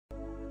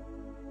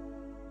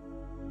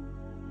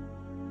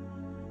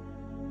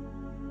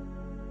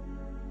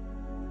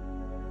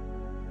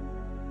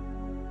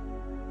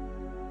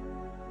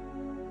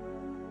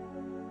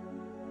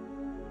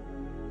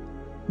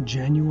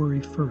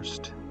January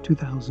 1st,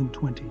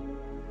 2020,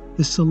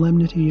 the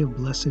Solemnity of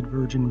Blessed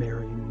Virgin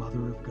Mary,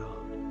 Mother of God.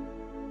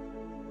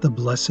 The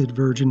Blessed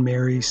Virgin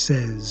Mary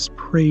says,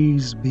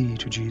 "Praise be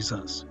to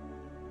Jesus."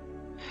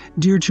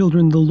 Dear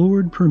children, the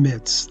Lord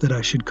permits that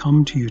I should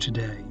come to you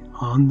today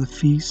on the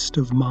feast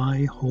of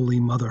my holy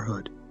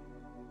motherhood.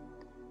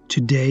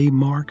 Today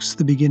marks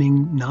the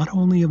beginning not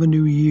only of a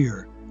new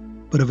year,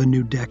 but of a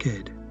new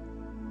decade.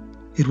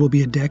 It will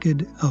be a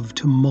decade of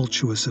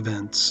tumultuous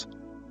events,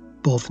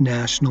 both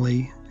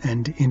nationally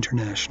and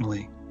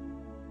internationally.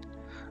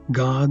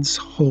 God's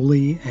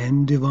holy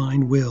and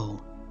divine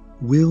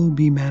will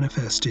be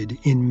manifested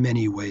in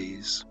many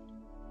ways.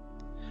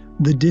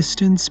 The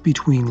distance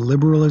between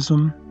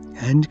liberalism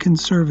and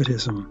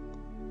conservatism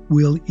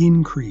will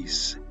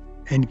increase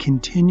and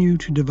continue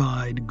to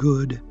divide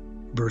good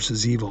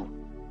versus evil.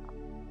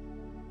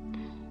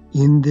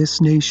 In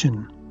this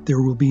nation,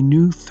 there will be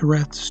new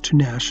threats to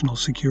national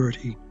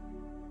security.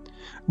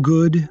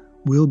 Good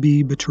will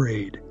be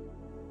betrayed.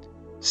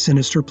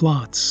 Sinister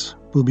plots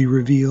will be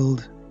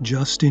revealed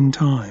just in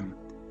time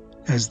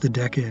as the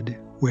decade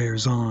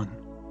wears on.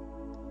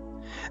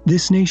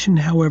 This nation,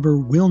 however,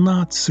 will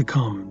not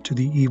succumb to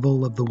the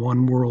evil of the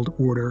one world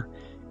order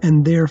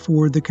and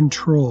therefore the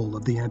control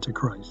of the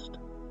Antichrist.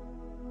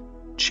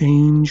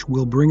 Change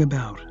will bring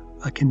about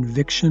a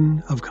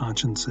conviction of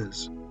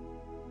consciences.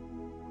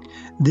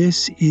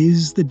 This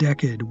is the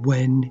decade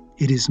when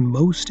it is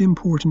most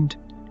important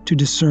to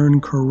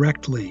discern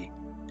correctly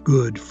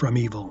good from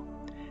evil,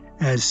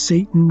 as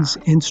Satan's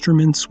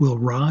instruments will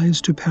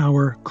rise to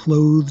power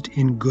clothed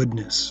in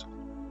goodness.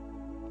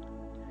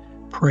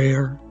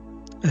 Prayer,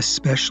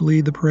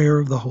 especially the prayer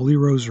of the Holy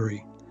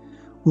Rosary,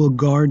 will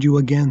guard you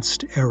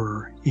against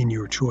error in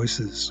your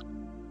choices.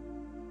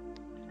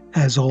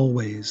 As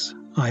always,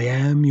 I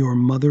am your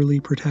motherly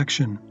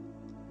protection.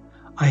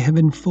 I have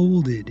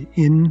enfolded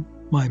in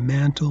my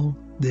mantle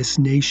this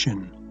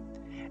nation,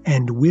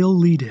 and will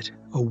lead it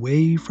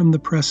away from the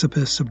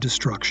precipice of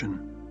destruction.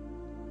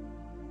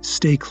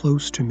 Stay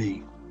close to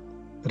me,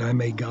 that I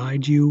may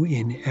guide you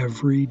in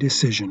every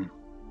decision.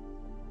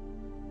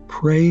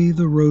 Pray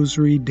the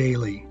Rosary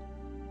daily,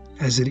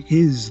 as it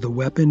is the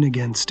weapon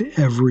against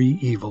every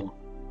evil.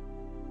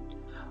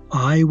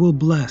 I will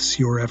bless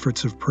your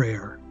efforts of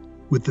prayer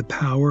with the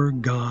power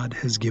God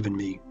has given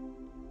me.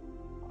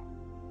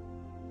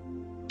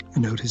 A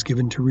note is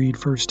given to read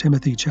 1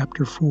 Timothy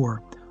chapter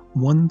 4,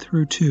 1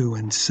 through 2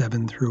 and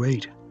 7 through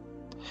 8.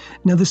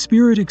 Now the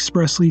Spirit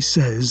expressly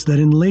says that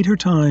in later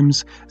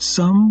times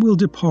some will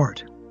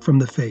depart from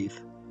the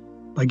faith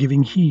by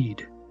giving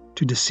heed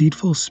to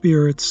deceitful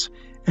spirits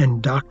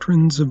and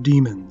doctrines of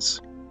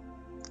demons,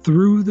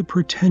 through the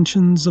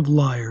pretensions of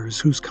liars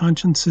whose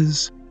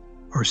consciences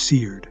are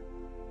seared.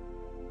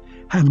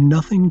 Have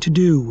nothing to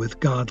do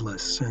with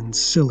godless and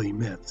silly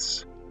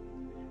myths.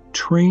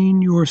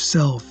 Train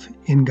yourself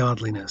in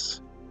godliness,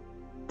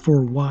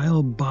 for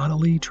while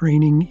bodily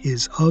training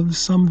is of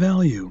some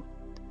value,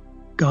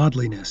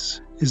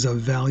 godliness is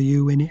of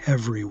value in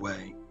every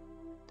way,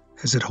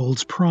 as it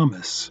holds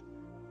promise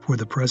for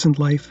the present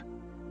life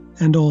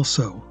and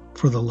also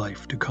for the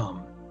life to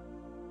come.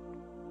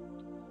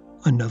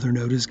 Another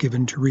note is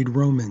given to read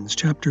Romans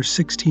chapter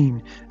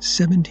 16,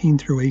 17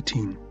 through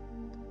 18.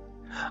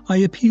 I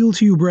appeal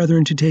to you,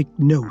 brethren, to take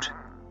note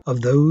of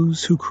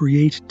those who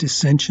create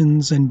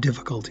dissensions and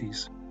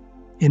difficulties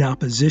in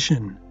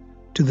opposition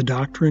to the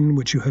doctrine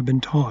which you have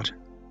been taught.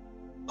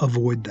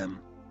 Avoid them.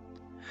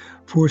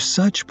 For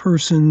such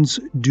persons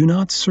do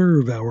not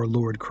serve our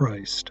Lord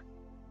Christ,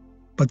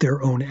 but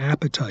their own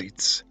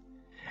appetites,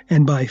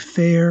 and by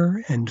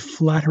fair and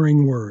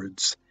flattering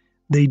words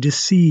they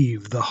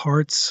deceive the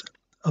hearts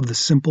of the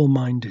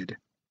simple-minded.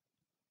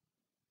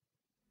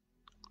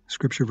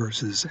 Scripture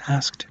verses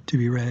asked to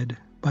be read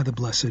by the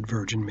Blessed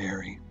Virgin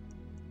Mary.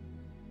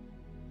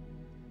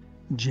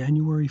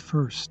 January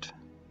 1st,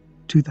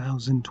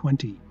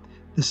 2020,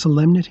 the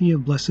Solemnity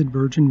of Blessed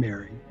Virgin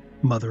Mary,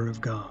 Mother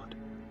of God.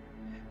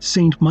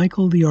 Saint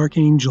Michael the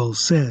Archangel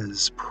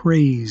says,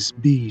 "Praise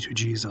be to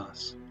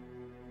Jesus."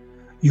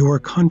 Your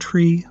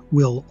country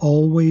will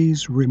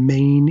always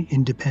remain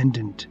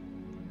independent,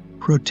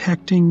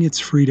 protecting its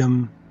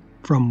freedom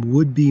from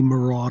would-be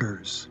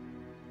marauders,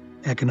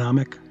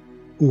 economic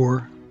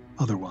or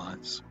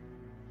otherwise.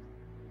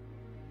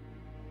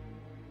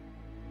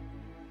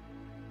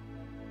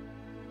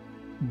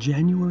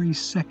 January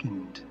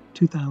 2nd,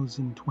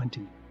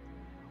 2020.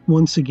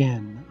 Once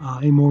again,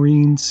 I,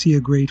 Maureen, see a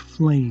great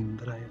flame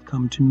that I have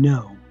come to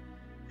know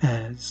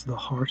as the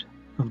heart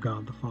of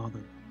God the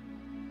Father.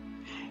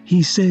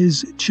 He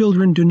says,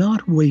 "Children, do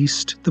not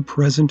waste the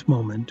present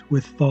moment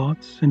with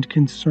thoughts and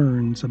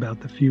concerns about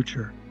the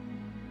future.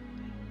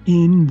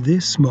 In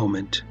this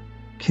moment,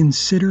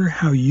 consider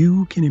how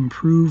you can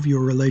improve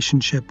your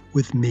relationship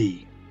with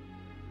me.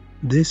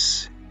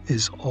 This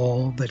is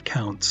all that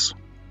counts.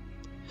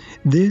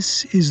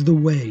 This is the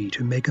way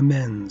to make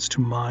amends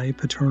to my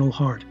paternal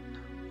heart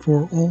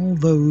for all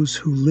those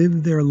who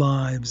live their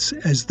lives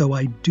as though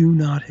I do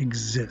not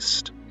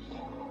exist.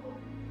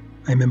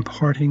 I'm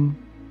imparting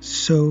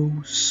so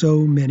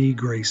many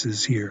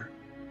graces here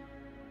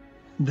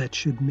that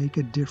should make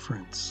a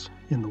difference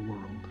in the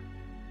world.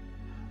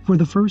 For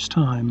the first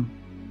time,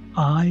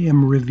 I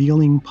am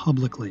revealing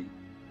publicly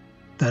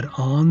that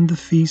on the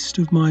feast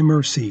of my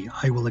mercy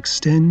I will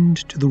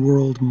extend to the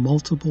world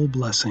multiple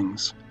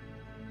blessings.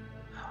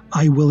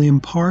 I will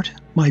impart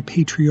my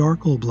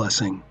patriarchal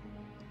blessing,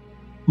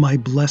 my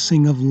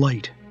blessing of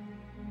light,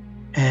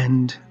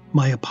 and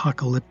my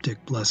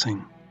apocalyptic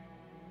blessing.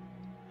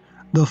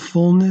 The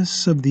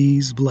fullness of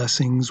these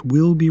blessings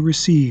will be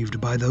received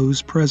by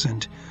those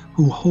present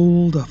who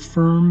hold a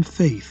firm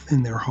faith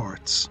in their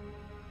hearts.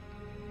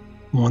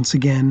 Once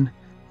again,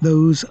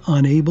 those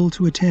unable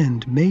to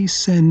attend may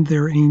send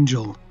their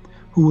angel,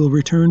 who will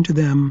return to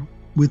them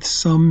with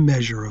some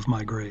measure of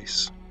my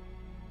grace.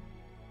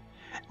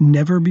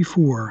 Never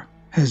before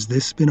has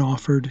this been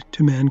offered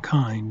to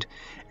mankind,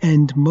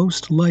 and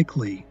most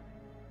likely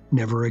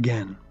never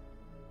again.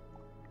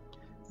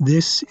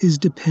 This is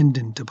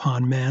dependent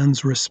upon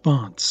man's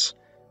response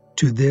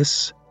to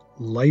this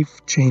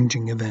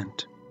life-changing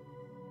event.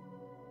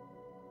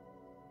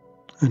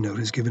 A note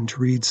is given to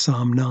read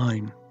Psalm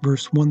 9,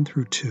 verse 1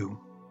 through 2.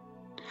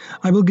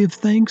 I will give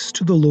thanks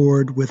to the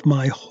Lord with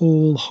my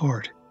whole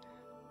heart.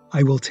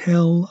 I will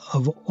tell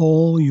of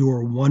all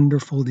your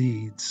wonderful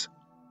deeds.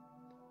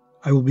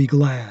 I will be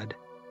glad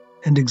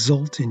and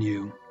exult in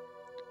you.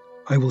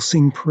 I will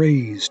sing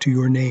praise to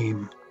your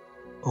name,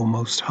 O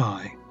Most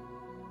High.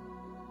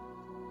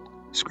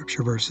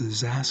 Scripture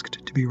verses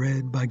asked to be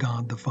read by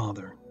God the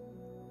Father.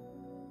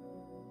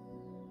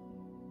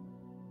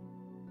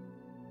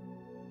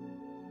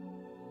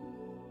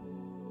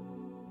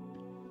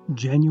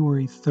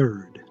 January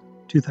 3rd,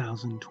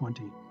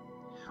 2020.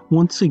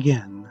 Once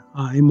again,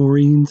 I,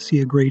 Maureen, see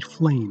a great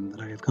flame that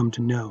I have come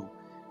to know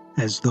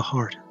as the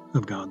heart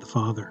of God the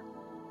Father.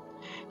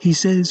 He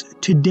says,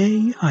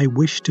 "Today I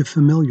wish to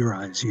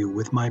familiarize you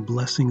with my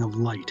blessing of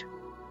light.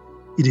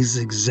 It is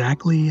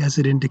exactly as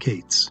it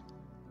indicates.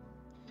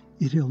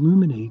 It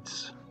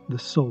illuminates the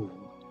soul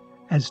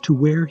as to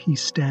where he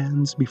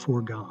stands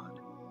before God.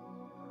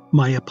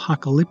 My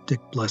apocalyptic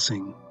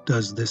blessing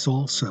does this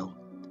also,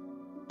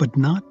 but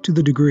not to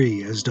the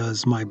degree as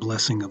does my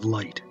blessing of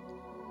light.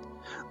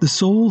 The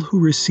soul who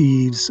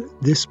receives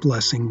this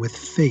blessing with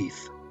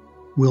faith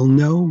will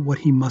know what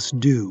he must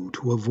do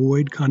to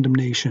avoid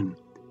condemnation,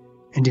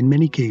 and in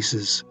many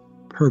cases,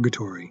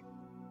 purgatory.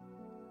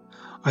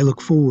 I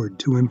look forward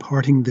to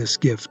imparting this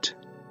gift,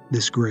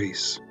 this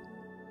grace.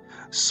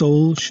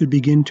 Souls should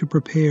begin to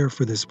prepare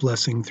for this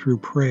blessing through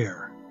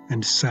prayer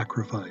and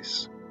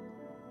sacrifice."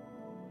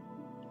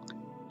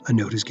 A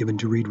note is given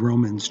to read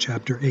Romans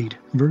chapter 8,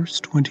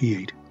 verse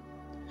 28.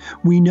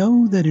 "We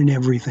know that in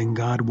everything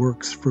God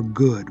works for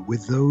good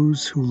with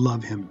those who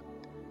love him,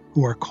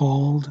 who are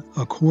called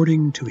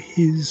according to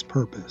his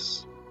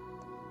purpose."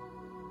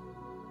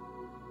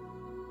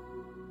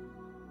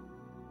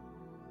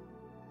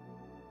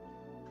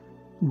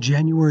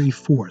 January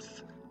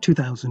 4th,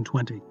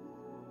 2020.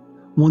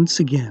 Once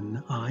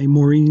again, I,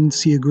 Maureen,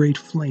 see a great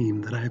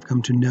flame that I have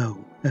come to know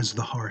as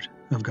the heart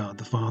of God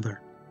the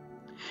Father.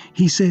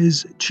 He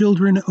says,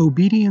 "Children,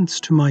 obedience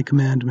to my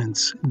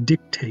commandments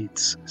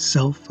dictates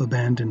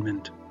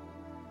self-abandonment.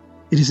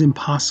 It is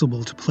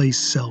impossible to place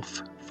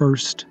self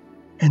first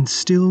and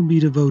still be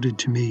devoted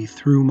to me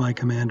through my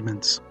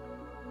commandments.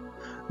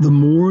 The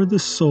more the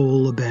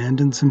soul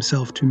abandons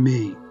himself to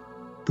me,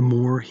 the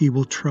more he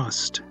will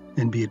trust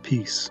and be at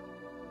peace.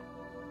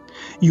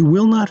 You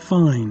will not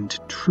find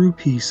true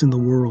peace in the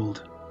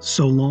world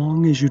so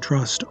long as you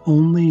trust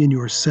only in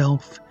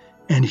yourself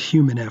and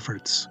human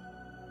efforts.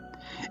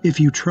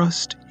 If you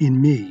trust in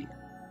me,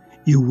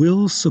 you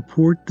will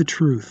support the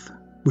truth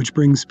which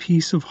brings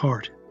peace of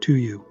heart to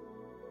you.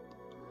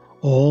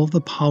 All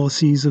the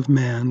policies of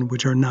man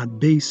which are not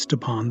based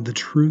upon the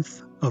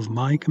truth of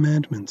my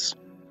commandments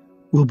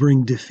will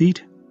bring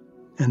defeat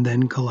and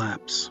then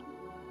collapse.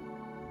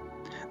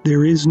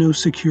 There is no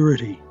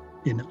security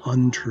in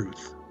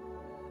untruth.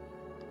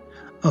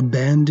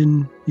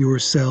 Abandon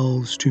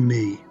yourselves to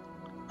me.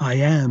 I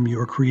am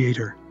your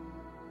Creator,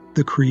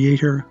 the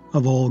Creator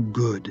of all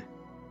good.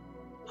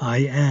 I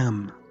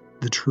am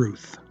the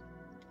truth."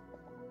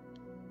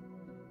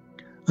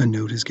 A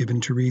note is given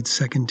to read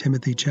 2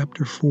 Timothy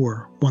chapter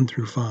 4, 1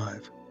 through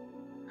 5.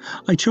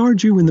 "I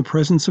charge you in the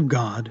presence of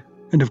God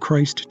and of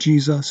Christ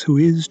Jesus, who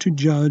is to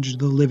judge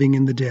the living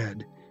and the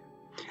dead,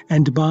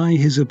 and by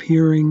his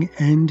appearing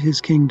and his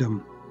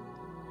kingdom,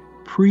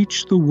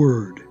 preach the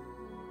word,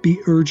 be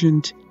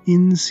urgent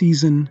in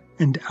season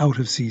and out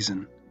of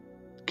season,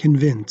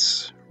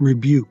 convince,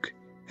 rebuke,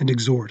 and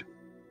exhort.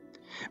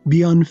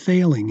 Be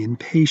unfailing in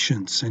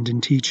patience and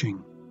in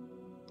teaching.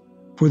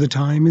 For the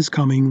time is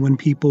coming when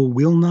people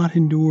will not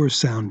endure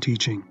sound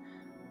teaching,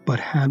 but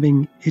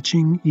having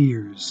itching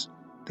ears,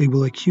 they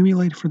will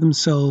accumulate for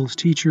themselves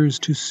teachers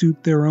to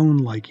suit their own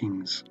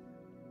likings,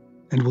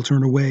 and will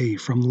turn away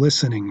from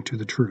listening to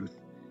the truth,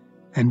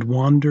 and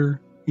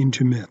wander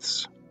into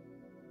myths.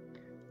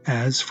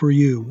 As for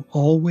you,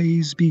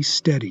 always be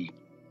steady,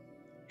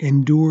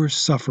 endure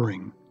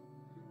suffering,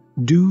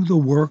 Do the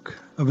work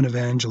of an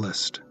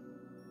evangelist.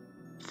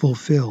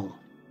 Fulfill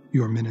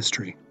your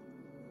ministry.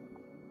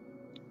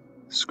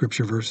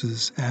 Scripture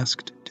verses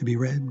asked to be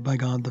read by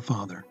God the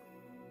Father.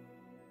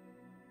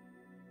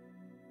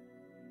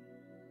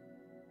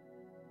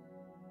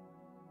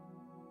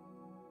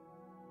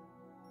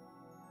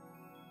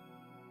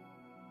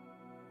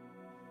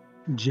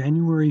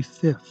 January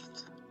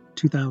 5th,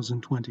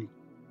 2020.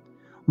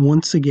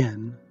 Once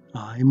again,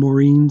 I,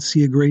 Maureen,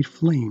 see a great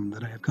flame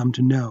that I have come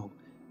to know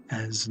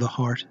as the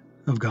heart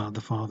of God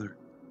the Father.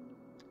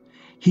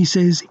 He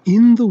says,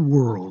 "In the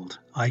world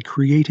I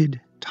created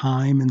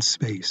time and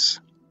space.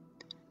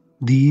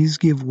 These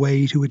give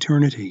way to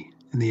eternity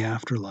in the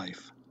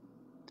afterlife.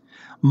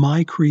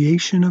 My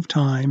creation of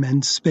time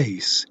and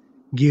space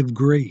give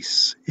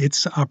grace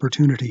its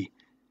opportunity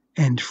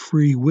and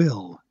free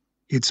will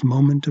its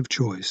moment of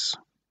choice.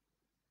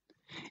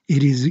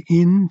 It is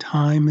in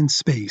time and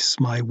space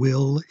my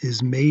will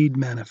is made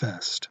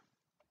manifest.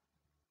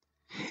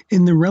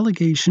 In the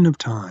relegation of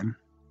time,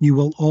 you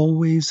will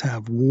always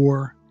have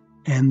war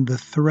and the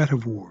threat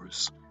of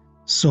wars,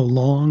 so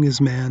long as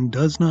man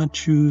does not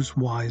choose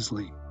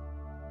wisely.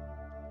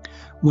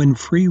 When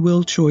free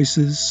will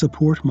choices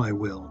support my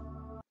will,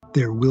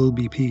 there will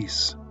be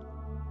peace.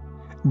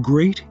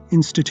 Great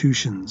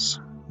institutions,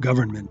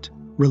 government,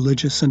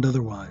 religious and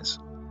otherwise,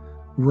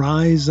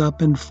 rise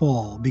up and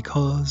fall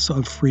because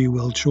of free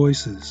will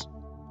choices.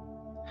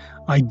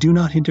 I do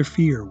not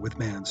interfere with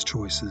man's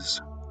choices.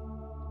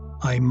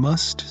 I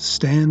must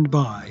stand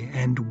by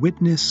and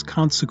witness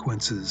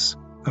consequences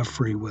of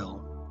free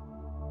will,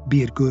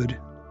 be it good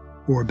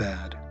or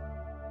bad.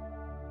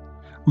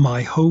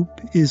 My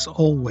hope is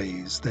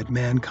always that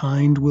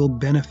mankind will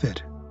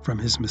benefit from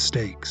his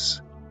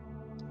mistakes.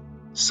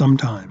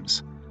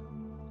 Sometimes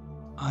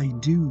I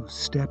do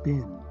step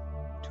in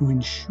to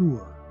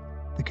ensure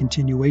the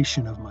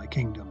continuation of my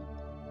kingdom,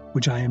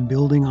 which I am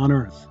building on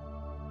earth.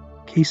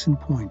 Case in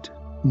point,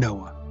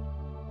 Noah.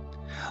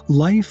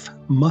 Life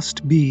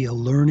must be a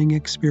learning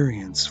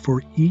experience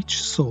for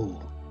each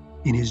soul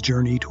in his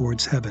journey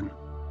towards heaven.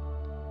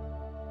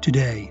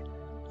 Today,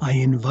 I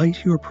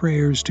invite your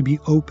prayers to be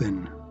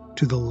open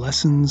to the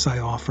lessons I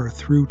offer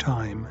through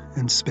time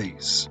and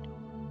space.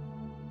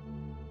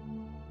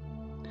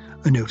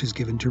 A note is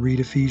given to read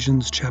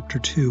Ephesians chapter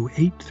 2,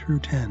 8 through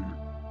 10.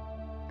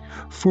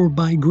 For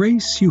by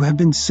grace you have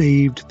been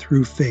saved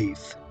through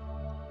faith,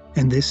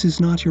 and this is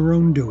not your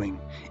own doing,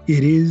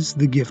 it is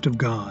the gift of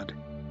God,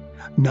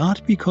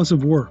 not because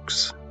of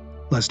works,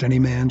 lest any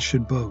man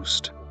should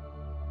boast.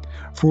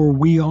 For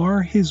we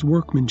are his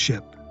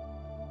workmanship,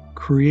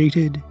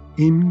 created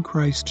in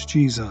Christ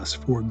Jesus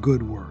for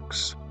good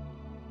works,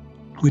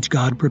 which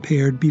God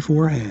prepared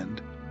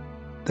beforehand,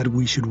 that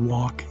we should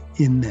walk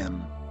in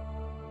them.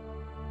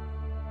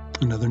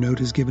 Another note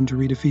is given to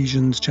read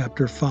Ephesians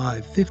chapter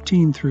 5,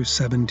 15 through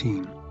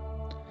 17.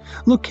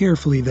 Look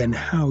carefully then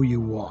how you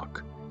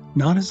walk,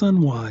 not as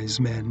unwise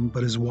men,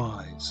 but as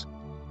wise,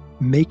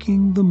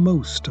 making the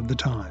most of the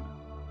time,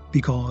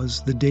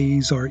 because the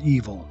days are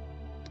evil.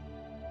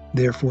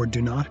 Therefore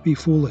do not be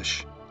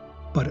foolish,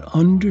 but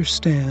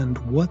understand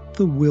what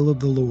the will of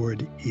the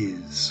Lord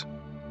is."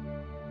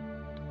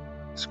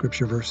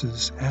 Scripture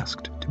verses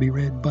asked to be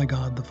read by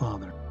God the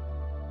Father.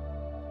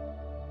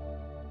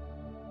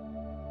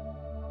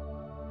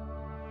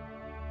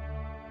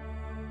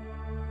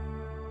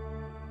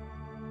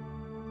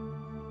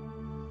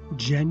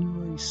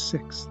 January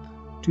 6th,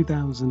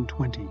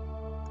 2020.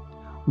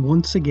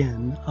 Once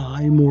again,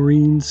 I,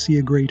 Maureen, see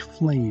a great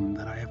flame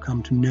that I have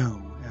come to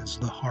know as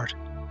the heart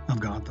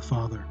of God the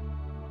Father.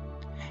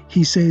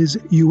 He says,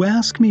 "You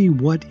ask me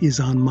what is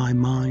on my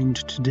mind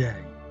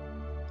today.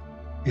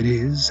 It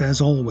is,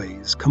 as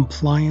always,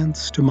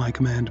 compliance to my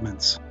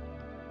commandments.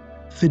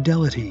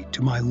 Fidelity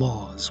to my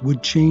laws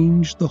would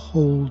change the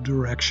whole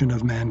direction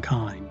of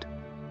mankind.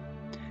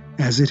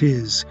 As it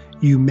is,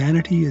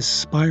 humanity is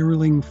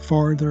spiraling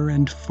farther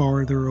and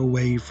farther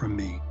away from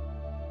me.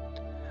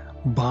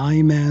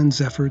 By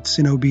man's efforts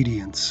in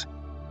obedience,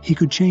 he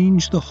could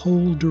change the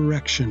whole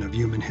direction of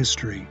human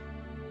history.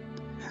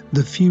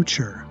 The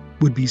future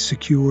would be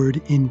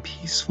secured in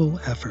peaceful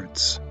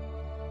efforts.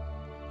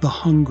 The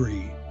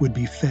hungry would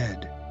be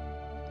fed.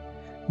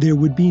 There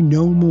would be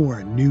no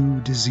more new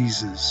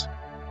diseases.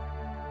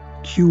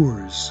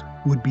 Cures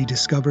would be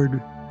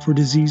discovered for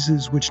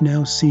diseases which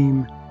now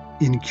seem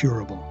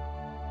incurable.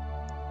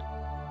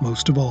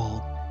 Most of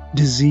all,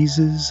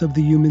 diseases of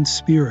the human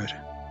spirit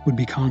would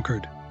be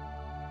conquered.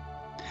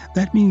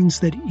 That means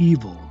that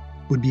evil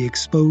would be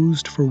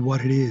exposed for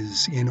what it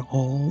is in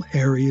all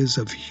areas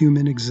of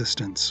human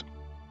existence.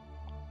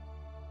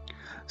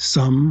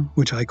 Some,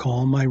 which I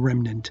call my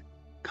remnant,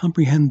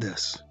 comprehend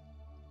this.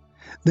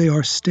 They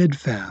are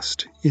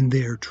steadfast in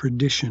their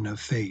tradition of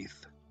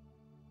faith.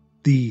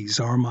 These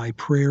are my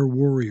prayer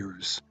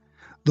warriors,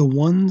 the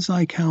ones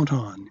I count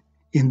on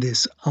in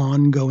this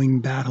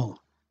ongoing battle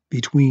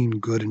between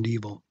good and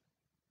evil.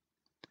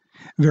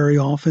 Very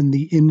often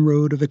the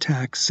inroad of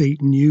attack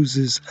Satan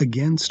uses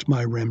against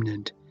my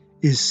remnant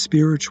is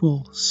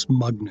spiritual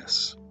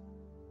smugness.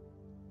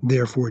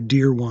 Therefore,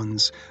 dear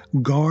ones,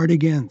 guard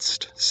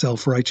against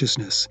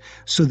self-righteousness,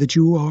 so that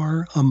you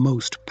are a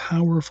most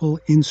powerful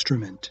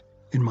instrument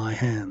in my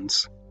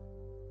hands.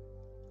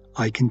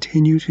 I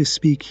continue to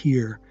speak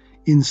here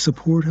in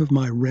support of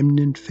my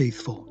remnant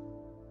faithful.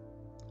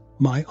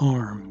 My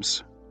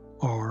arms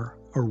are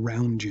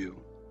around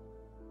you.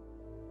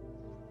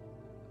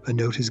 A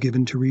note is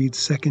given to read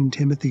 2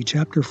 Timothy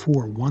chapter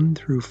 4, 1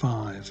 through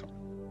 5.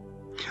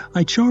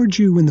 I charge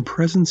you in the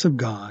presence of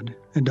God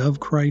and of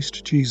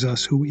Christ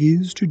Jesus, who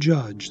is to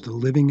judge the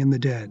living and the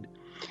dead,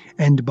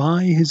 and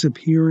by his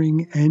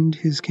appearing and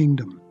his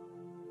kingdom.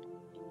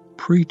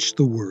 Preach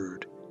the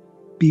word.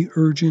 Be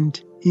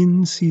urgent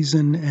in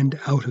season and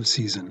out of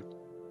season.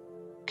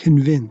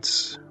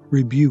 Convince,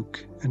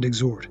 rebuke, and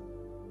exhort.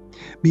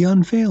 Be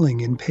unfailing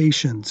in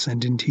patience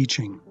and in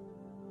teaching.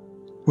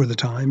 For the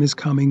time is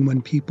coming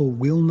when people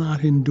will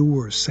not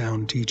endure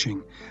sound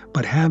teaching,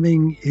 but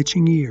having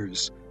itching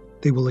ears,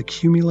 they will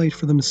accumulate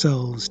for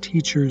themselves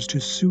teachers to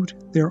suit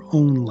their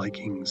own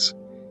likings,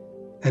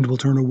 and will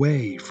turn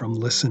away from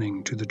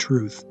listening to the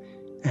truth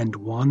and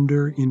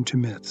wander into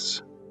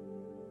myths.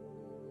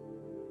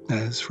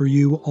 As for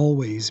you,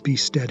 always be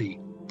steady,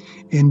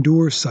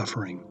 endure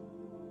suffering,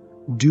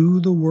 do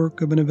the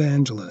work of an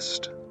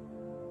evangelist,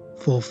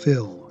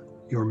 fulfill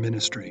your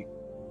ministry.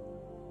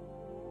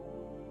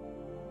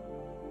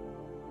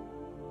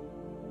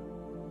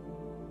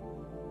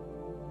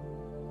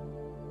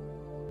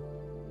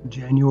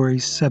 January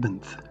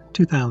 7th,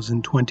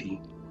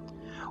 2020.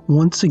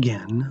 Once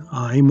again,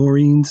 I,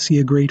 Maureen, see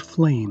a great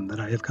flame that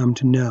I have come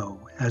to know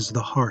as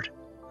the heart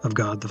of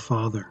God the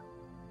Father.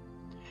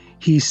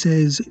 He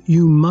says,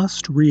 you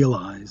must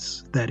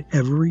realize that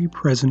every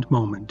present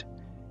moment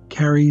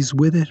carries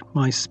with it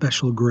my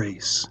special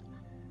grace,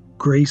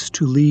 grace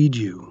to lead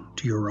you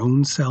to your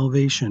own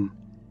salvation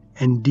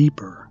and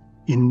deeper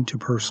into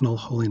personal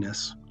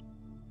holiness.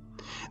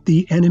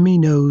 The enemy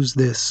knows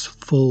this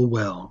full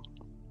well.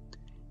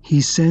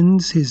 He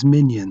sends his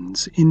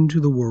minions into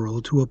the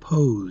world to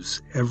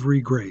oppose every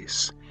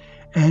grace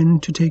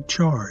and to take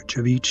charge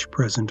of each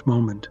present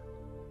moment.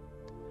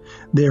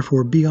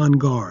 Therefore, be on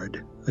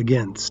guard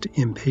against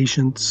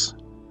impatience,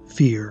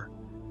 fear,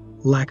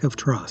 lack of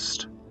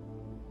trust,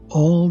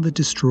 all that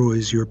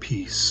destroys your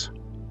peace.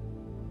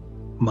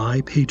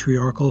 My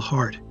patriarchal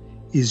heart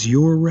is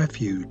your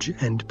refuge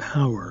and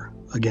power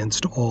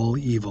against all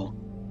evil.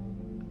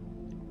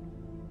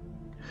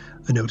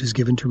 A note is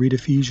given to read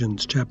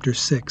Ephesians chapter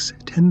 6,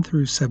 10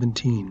 through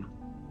 17.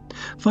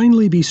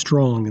 Finally, be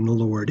strong in the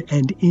Lord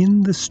and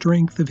in the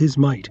strength of his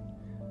might.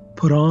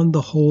 Put on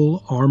the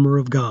whole armor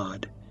of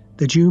God,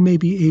 that you may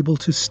be able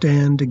to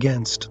stand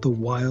against the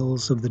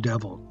wiles of the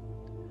devil.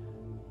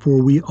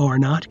 For we are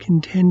not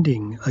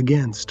contending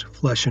against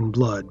flesh and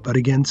blood, but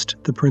against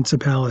the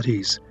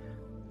principalities,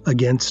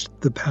 against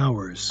the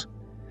powers,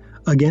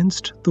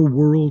 against the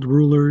world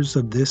rulers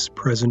of this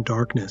present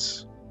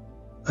darkness,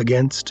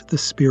 against the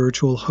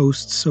spiritual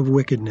hosts of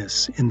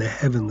wickedness in the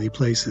heavenly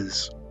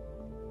places.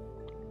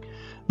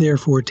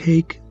 Therefore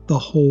take the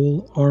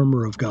whole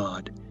armor of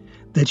God,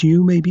 that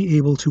you may be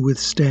able to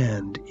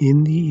withstand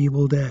in the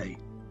evil day,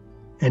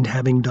 and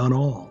having done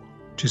all,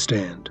 to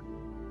stand.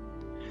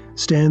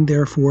 Stand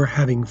therefore,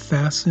 having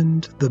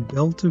fastened the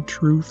belt of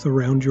truth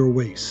around your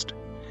waist,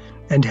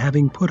 and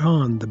having put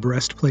on the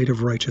breastplate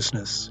of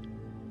righteousness,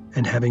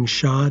 and having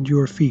shod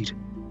your feet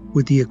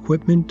with the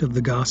equipment of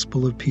the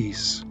gospel of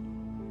peace.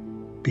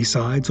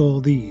 Besides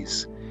all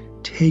these,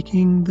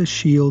 taking the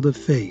shield of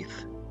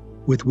faith,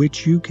 with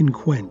which you can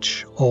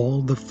quench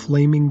all the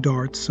flaming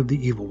darts of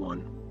the evil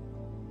one,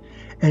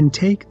 and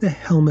take the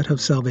helmet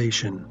of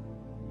salvation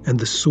and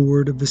the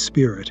sword of the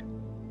Spirit,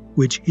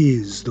 which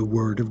is the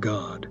Word of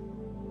God.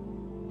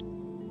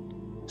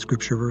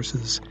 Scripture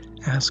verses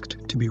asked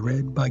to be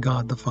read by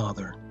God the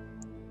Father.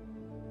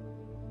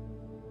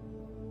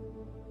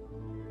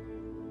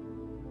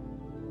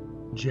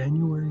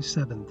 January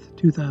 7th,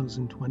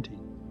 2020.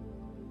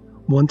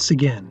 Once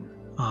again,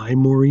 I,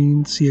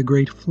 Maureen, see a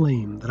great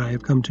flame that I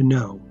have come to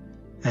know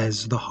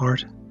as the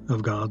heart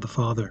of God the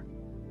Father.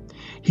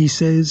 He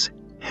says,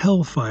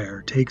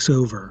 hellfire takes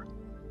over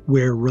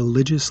where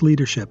religious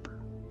leadership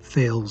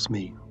fails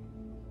me.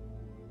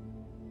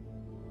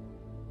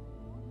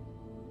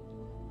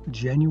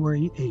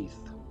 January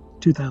 8th,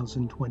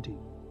 2020.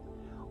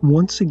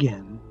 Once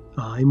again,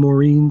 I,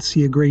 Maureen,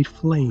 see a great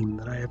flame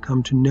that I have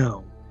come to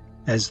know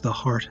as the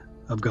heart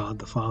of God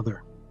the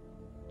Father.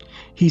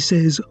 He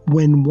says,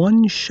 when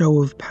one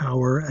show of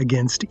power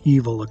against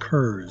evil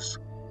occurs,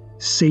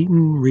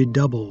 Satan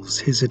redoubles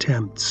his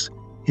attempts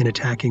in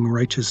attacking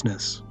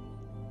righteousness.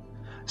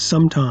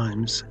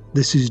 Sometimes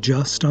this is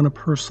just on a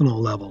personal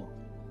level.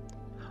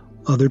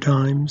 Other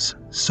times,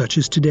 such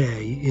as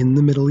today in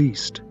the Middle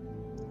East,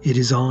 it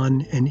is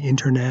on an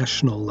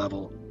international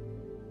level.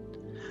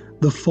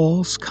 The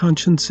false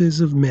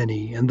consciences of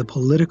many and the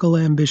political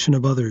ambition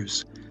of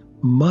others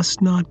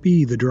must not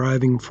be the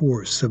driving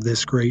force of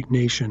this great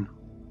nation.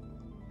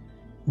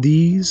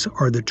 These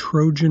are the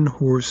Trojan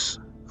horse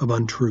of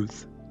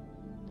untruth.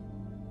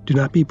 Do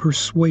not be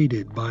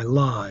persuaded by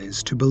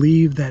lies to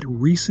believe that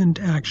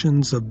recent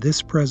actions of this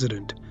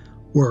president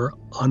were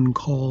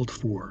uncalled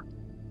for.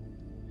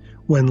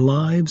 When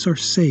lives are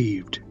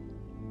saved,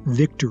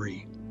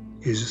 victory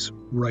is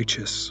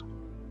righteous.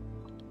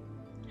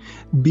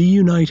 Be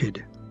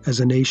united as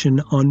a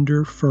nation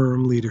under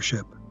firm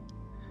leadership.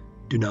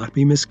 Do not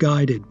be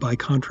misguided by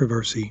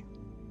controversy.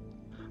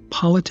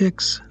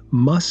 Politics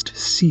must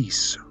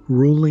cease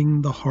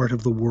ruling the heart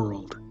of the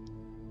world.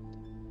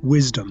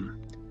 Wisdom,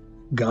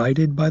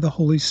 guided by the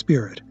Holy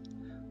Spirit,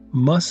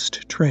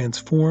 must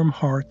transform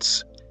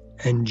hearts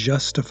and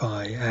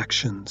justify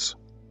actions.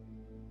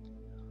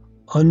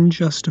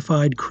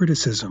 Unjustified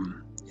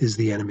criticism is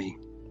the enemy.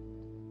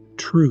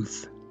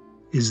 Truth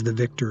is the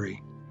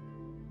victory.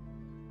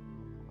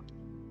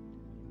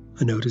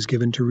 A note is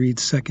given to read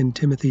 2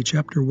 Timothy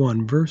chapter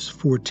 1, verse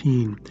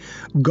 14.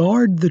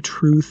 Guard the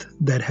truth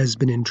that has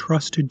been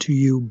entrusted to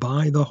you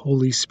by the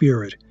Holy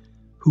Spirit,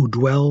 who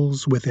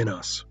dwells within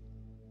us.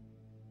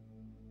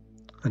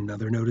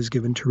 Another note is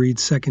given to read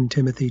 2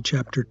 Timothy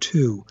chapter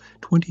 2,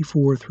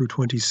 24 through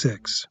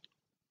 26.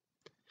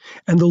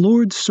 And the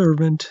Lord's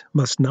servant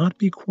must not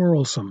be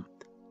quarrelsome,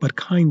 but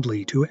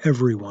kindly to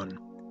everyone,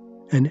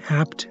 an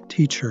apt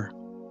teacher,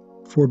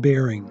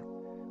 forbearing,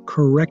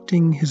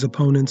 correcting his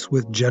opponents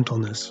with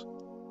gentleness.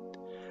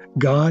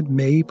 God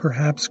may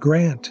perhaps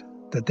grant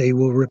that they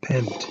will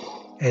repent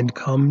and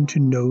come to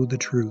know the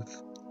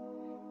truth,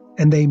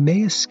 and they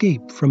may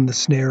escape from the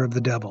snare of the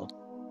devil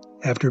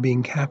after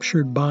being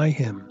captured by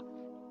him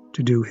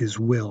to do his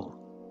will.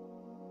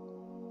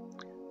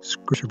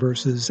 Scripture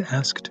verses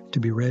asked to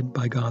be read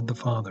by God the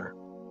Father.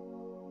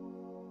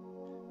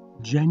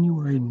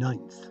 January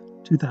 9th,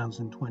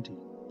 2020.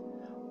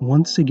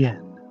 Once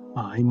again,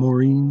 I,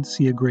 Maureen,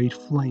 see a great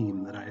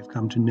flame that I have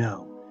come to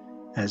know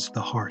as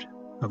the heart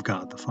of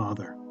God the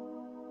Father.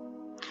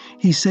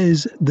 He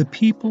says the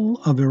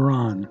people of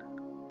Iran,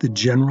 the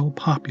general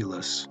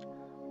populace,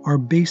 are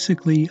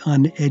basically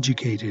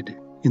uneducated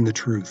in the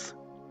truth.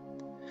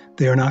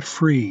 They are not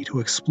free to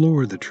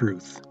explore the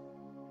truth.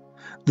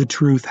 The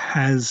truth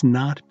has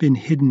not been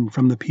hidden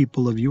from the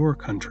people of your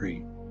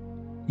country,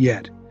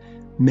 yet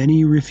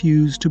many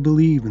refuse to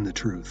believe in the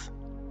truth.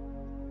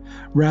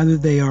 Rather,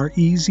 they are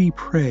easy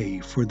prey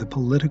for the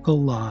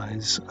political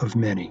lies of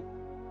many.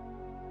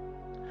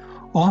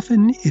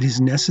 Often it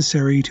is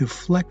necessary to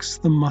flex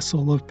the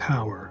muscle of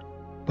power,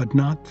 but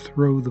not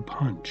throw the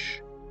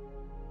punch.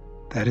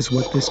 That is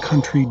what this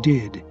country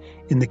did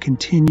in the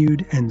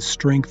continued and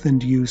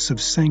strengthened use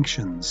of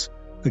sanctions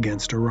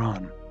against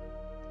Iran.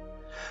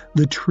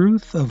 The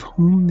truth of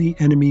whom the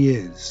enemy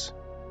is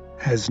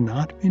has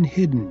not been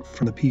hidden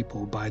from the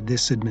people by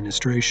this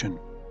administration.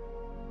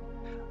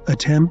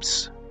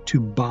 Attempts to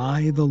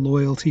buy the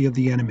loyalty of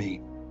the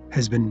enemy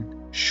has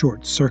been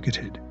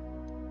short-circuited.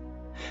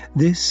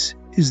 This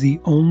is the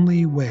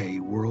only way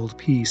world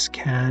peace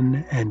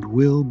can and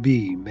will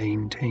be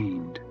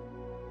maintained.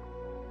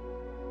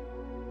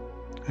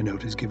 A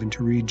note is given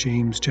to read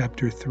James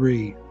chapter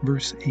 3,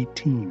 verse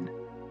 18.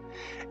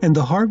 And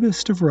the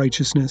harvest of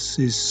righteousness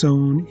is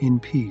sown in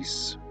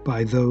peace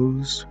by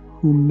those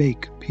who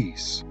make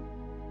peace.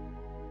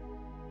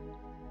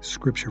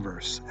 Scripture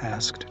verse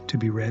asked to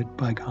be read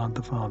by God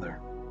the Father.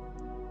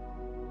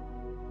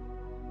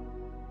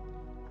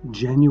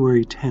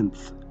 January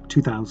 10th,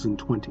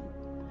 2020.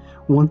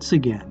 Once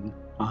again,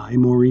 I,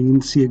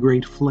 Maureen, see a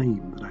great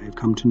flame that I have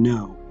come to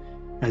know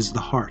as the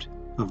heart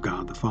of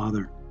God the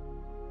Father.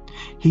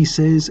 He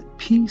says,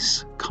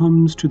 peace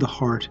comes to the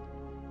heart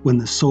when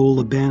the soul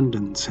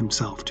abandons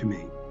himself to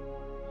me.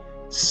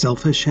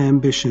 Selfish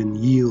ambition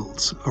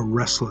yields a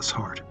restless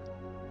heart.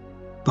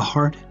 The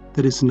heart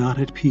that is not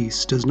at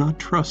peace does not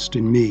trust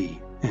in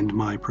me and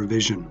my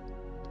provision.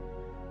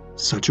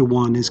 Such a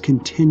one is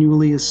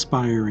continually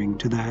aspiring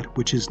to that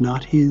which is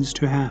not his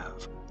to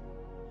have.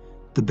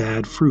 The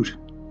bad fruit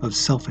of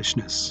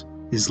selfishness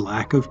is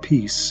lack of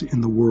peace in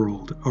the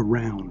world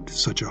around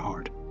such a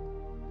heart.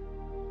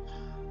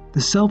 The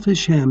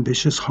selfish,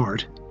 ambitious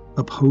heart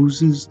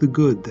opposes the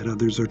good that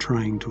others are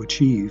trying to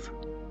achieve.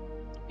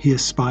 He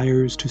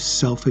aspires to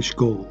selfish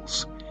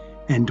goals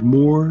and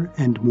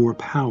more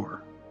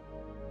power.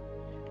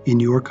 In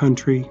your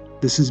country,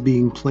 this is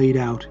being played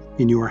out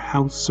in your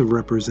House of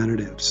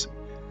Representatives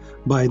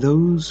by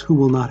those who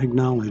will not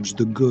acknowledge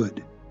the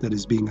good that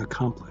is being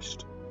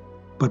accomplished,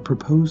 but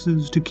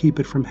proposes to keep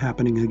it from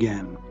happening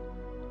again,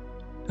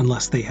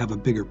 unless they have a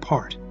bigger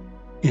part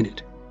in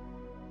it.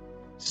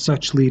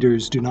 Such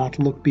leaders do not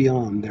look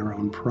beyond their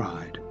own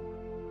pride.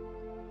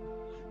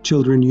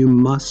 Children, you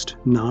must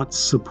not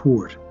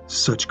support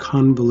such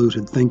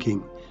convoluted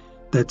thinking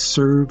that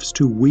serves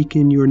to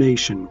weaken your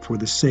nation for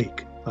the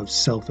sake of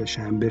selfish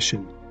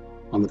ambition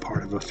on the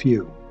part of a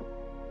few.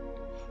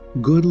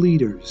 Good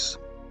leaders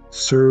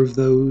serve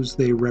those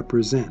they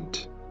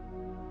represent,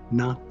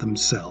 not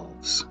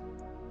themselves.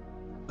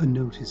 A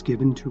note is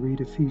given to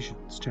read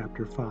Ephesians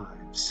chapter 5,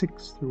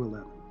 6 through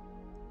 11.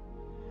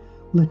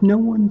 Let no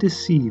one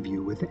deceive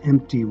you with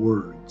empty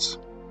words,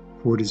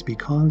 for it is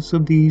because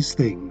of these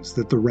things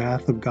that the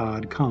wrath of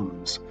God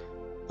comes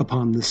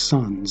upon the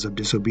sons of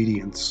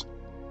disobedience.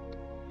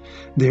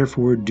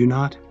 Therefore do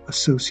not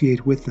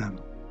associate with them.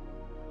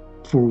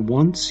 For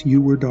once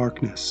you were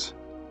darkness,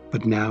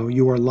 but now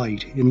you are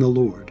light in the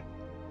Lord.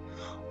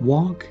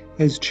 Walk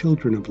as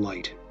children of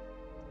light,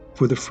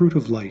 for the fruit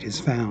of light is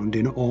found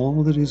in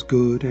all that is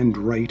good and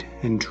right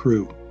and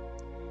true.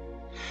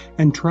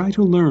 And try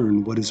to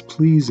learn what is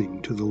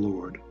pleasing to the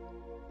Lord.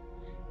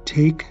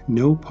 Take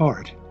no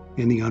part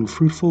in the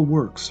unfruitful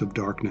works of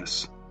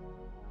darkness,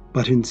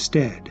 but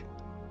instead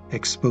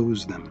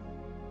expose them.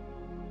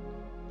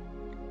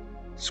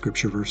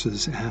 Scripture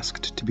verses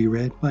asked to be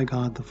read by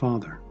God the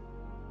Father.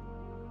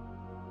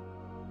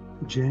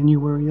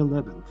 January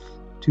 11th,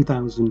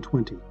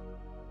 2020.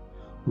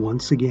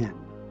 Once again,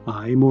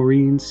 I,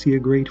 Maureen, see a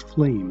great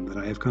flame that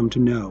I have come to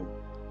know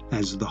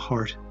as the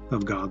heart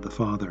of God the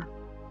Father.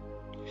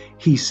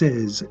 He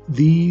says,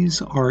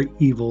 these are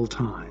evil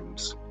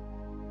times.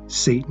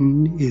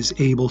 Satan is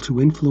able to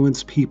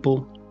influence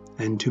people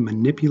and to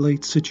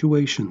manipulate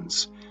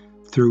situations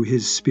through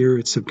his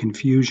spirits of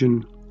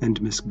confusion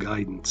and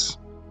misguidance.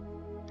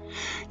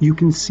 You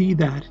can see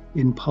that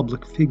in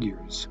public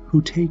figures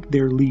who take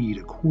their lead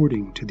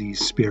according to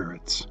these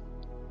spirits.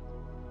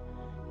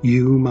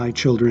 You, my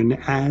children,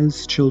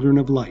 as children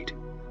of light,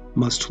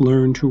 must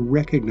learn to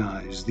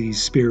recognize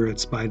these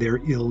spirits by their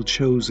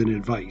ill-chosen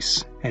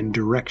advice and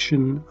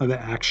direction of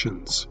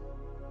actions.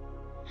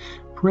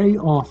 Pray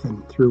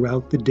often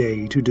throughout the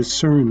day to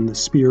discern the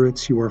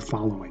spirits you are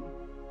following.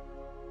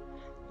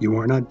 You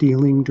are not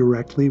dealing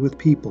directly with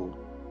people,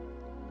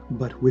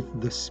 but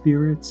with the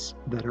spirits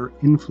that are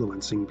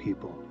influencing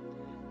people,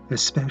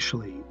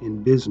 especially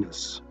in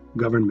business,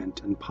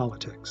 government, and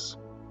politics.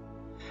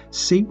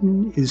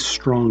 Satan is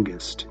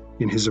strongest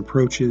in his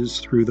approaches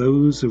through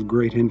those of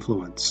great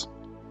influence.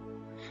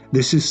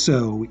 This is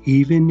so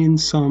even in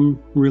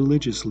some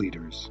religious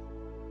leaders.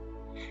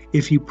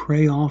 If you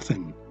pray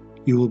often,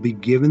 you will be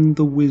given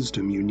the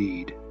wisdom you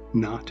need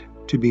not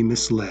to be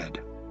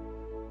misled.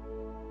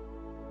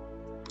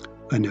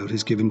 A note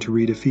is given to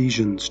read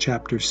Ephesians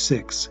chapter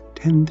 6,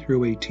 10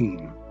 through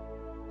 18.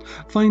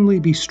 Finally,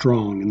 be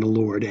strong in the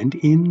Lord and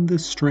in the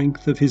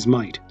strength of his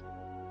might.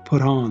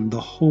 Put on the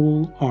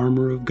whole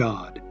armor of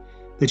God,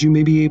 that you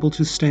may be able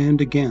to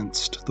stand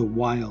against the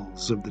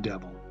wiles of the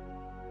devil.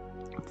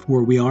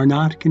 For we are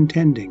not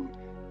contending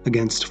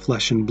against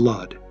flesh and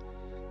blood,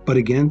 but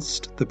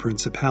against the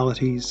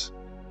principalities,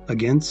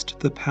 against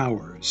the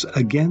powers,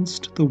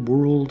 against the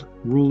world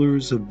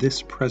rulers of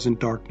this present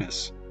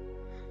darkness,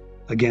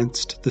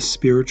 against the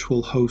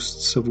spiritual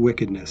hosts of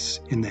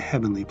wickedness in the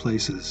heavenly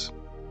places.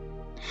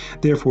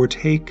 Therefore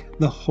take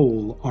the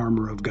whole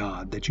armor of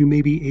God, that you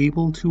may be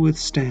able to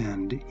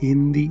withstand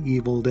in the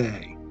evil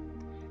day,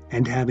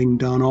 and having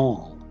done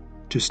all,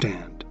 to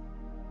stand.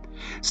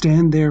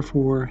 Stand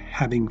therefore,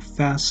 having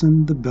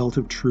fastened the belt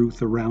of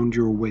truth around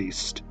your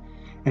waist,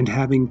 and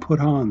having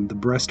put on the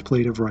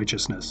breastplate of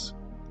righteousness,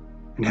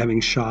 and having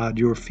shod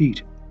your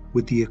feet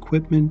with the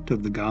equipment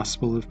of the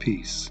gospel of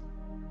peace.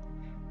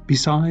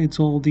 Besides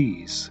all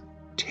these,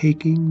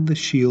 taking the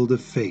shield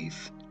of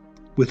faith,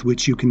 with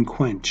which you can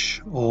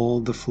quench all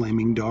the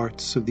flaming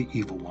darts of the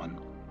evil one.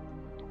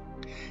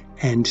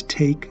 And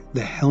take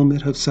the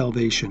helmet of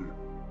salvation,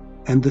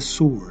 and the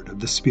sword of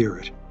the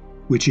Spirit,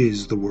 which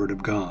is the Word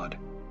of God.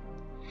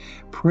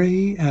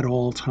 Pray at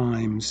all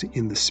times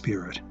in the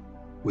Spirit,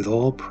 with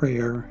all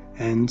prayer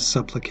and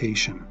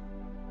supplication.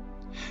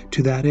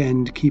 To that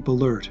end keep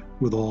alert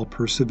with all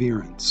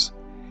perseverance,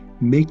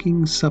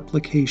 making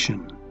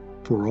supplication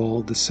for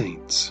all the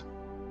saints.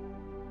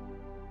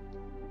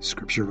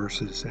 Scripture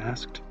verses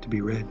asked to be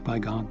read by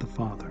God the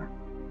Father.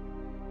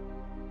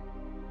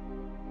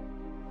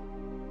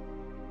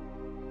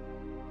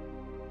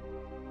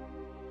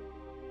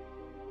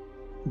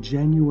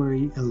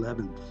 January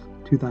 11th,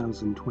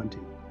 2020.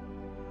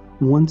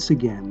 Once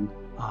again,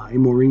 I,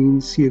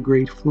 Maureen, see a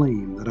great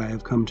flame that I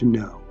have come to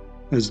know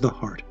as the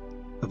heart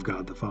of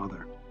God the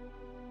Father.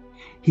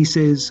 He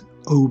says,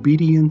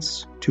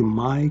 obedience to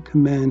my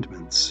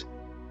commandments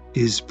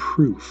is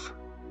proof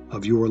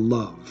of your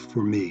love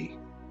for me.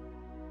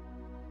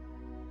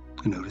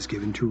 A note is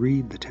given to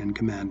read the 10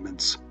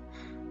 Commandments.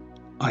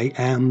 I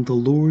am the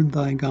Lord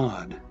thy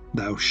God.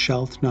 Thou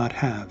shalt not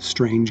have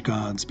strange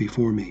gods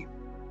before me.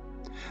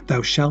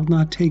 Thou shalt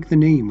not take the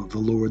name of the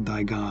Lord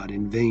thy God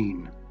in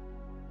vain.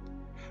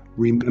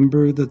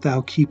 Remember that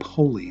thou keep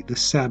holy the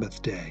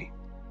Sabbath day.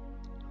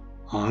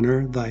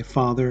 Honor thy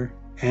father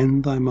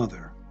and thy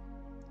mother.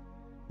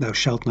 Thou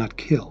shalt not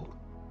kill.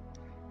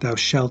 Thou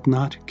shalt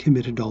not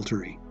commit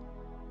adultery.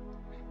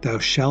 Thou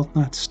shalt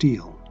not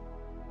steal.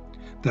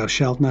 Thou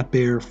shalt not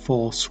bear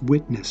false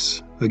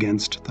witness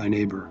against thy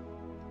neighbor.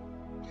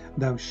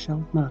 Thou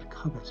shalt not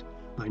covet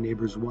thy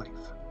neighbor's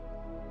wife.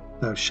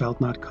 Thou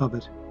shalt not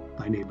covet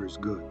thy neighbor's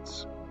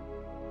goods.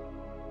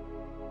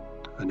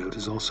 A note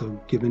is also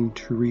given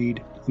to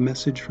read a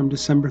message from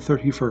December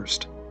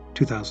 31st,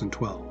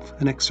 2012,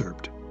 an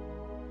excerpt.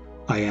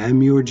 I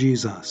am your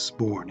Jesus,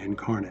 born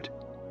incarnate.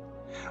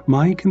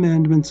 My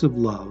commandments of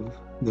love,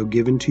 though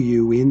given to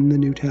you in the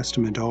New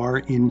Testament, are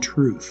in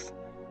truth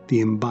the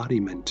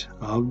embodiment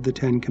of the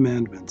Ten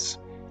Commandments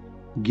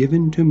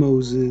given to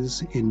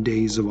Moses in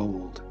days of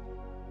old.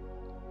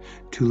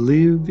 To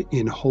live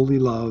in holy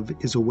love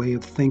is a way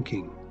of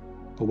thinking,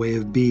 a way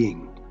of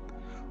being,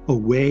 a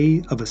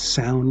way of a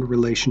sound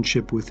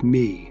relationship with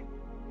me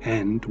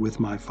and with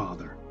my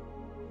Father.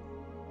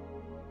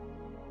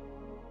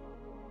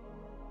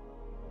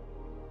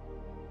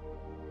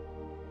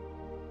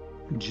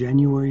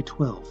 January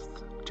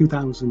 12th,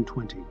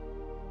 2020.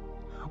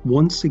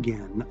 Once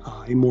again,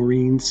 I,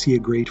 Maureen, see a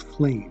great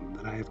flame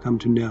that I have come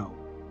to know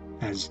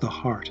as the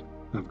heart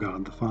of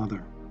God the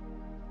Father.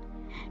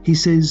 He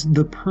says,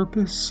 the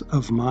purpose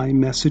of my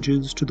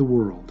messages to the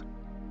world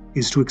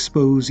is to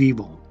expose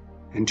evil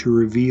and to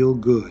reveal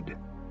good,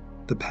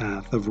 the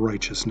path of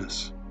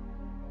righteousness.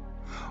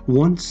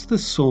 Once the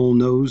soul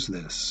knows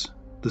this,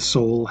 the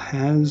soul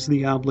has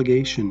the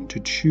obligation to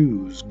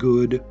choose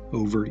good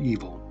over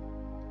evil.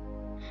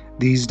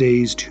 These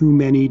days, too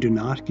many do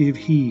not give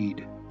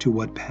heed to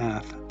what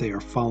path they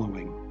are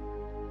following.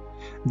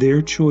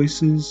 Their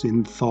choices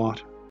in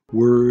thought,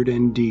 word,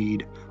 and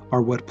deed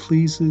are what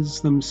pleases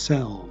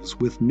themselves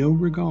with no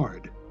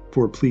regard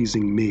for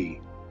pleasing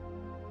me.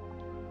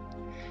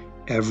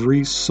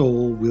 Every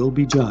soul will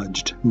be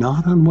judged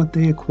not on what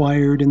they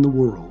acquired in the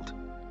world,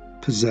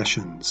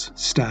 possessions,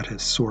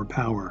 status, or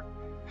power,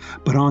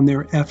 but on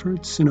their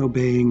efforts in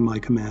obeying my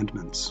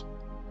commandments.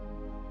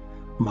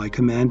 My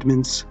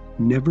commandments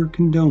never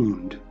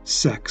condoned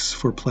sex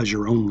for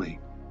pleasure only,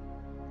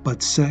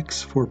 but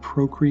sex for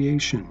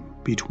procreation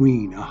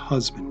between a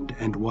husband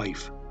and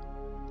wife.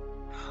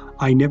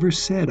 I never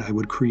said I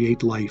would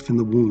create life in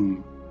the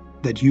womb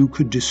that you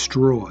could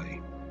destroy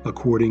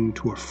according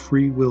to a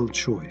free will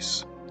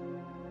choice.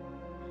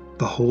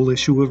 The whole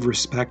issue of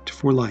respect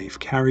for life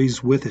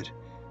carries with it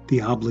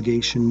the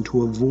obligation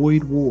to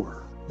avoid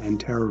war and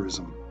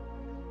terrorism.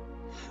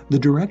 The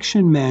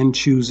direction man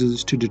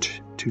chooses to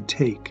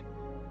take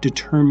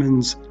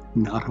determines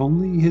not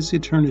only his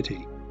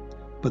eternity,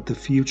 but the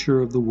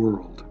future of the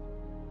world.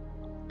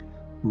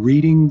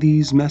 Reading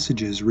these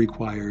messages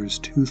requires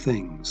two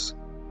things: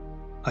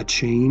 a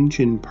change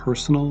in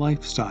personal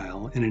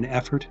lifestyle in an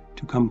effort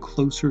to come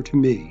closer to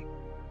me,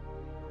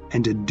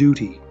 and a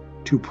duty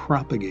to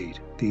propagate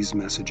these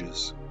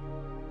messages.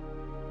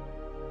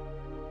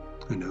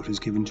 A note is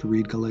given to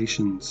read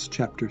Galatians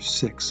chapter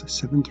 6,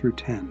 7 through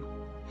 10.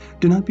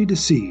 Do not be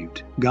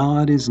deceived.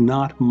 God is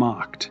not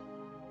mocked.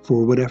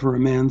 For whatever a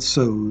man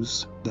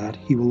sows, that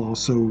he will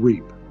also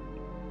reap.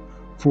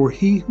 For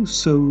he who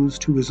sows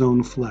to his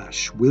own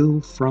flesh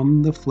will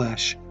from the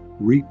flesh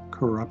reap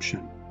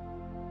corruption.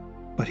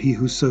 But he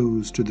who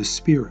sows to the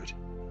Spirit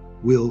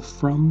will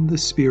from the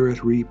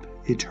Spirit reap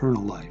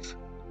eternal life.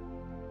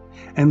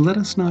 And let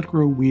us not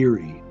grow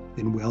weary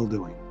in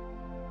well-doing,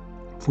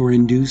 for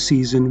in due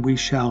season we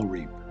shall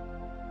reap,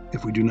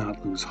 if we do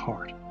not lose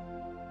heart.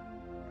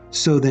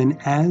 So then,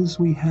 as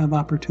we have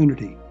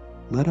opportunity,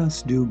 let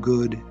us do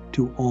good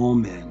to all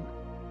men,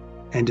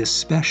 and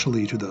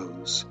especially to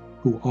those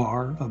who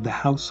are of the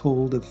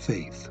household of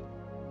faith.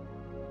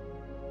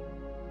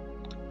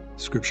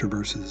 Scripture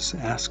verses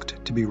asked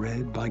to be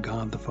read by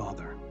God the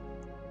Father.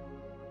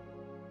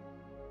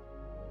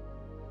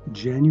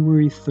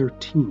 January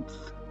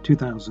 13th,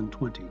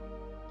 2020.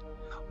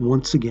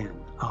 Once again,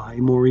 I,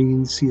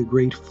 Maureen, see a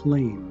great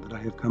flame that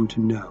I have come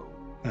to know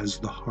as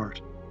the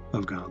heart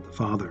of God the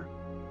Father.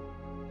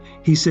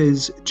 He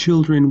says,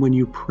 children, when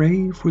you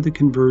pray for the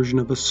conversion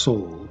of a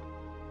soul,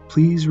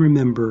 please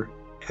remember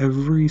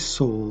every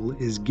soul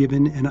is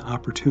given an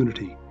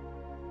opportunity,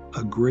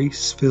 a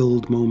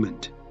grace-filled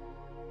moment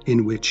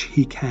in which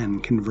he can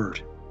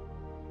convert.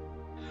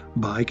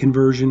 By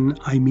conversion,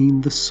 I mean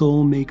the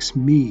soul makes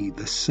me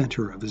the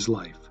center of his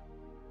life.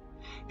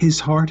 His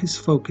heart is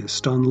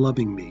focused on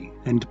loving me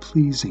and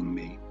pleasing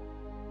me.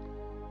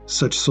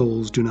 Such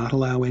souls do not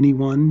allow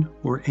anyone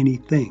or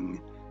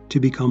anything to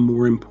become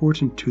more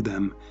important to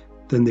them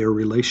than their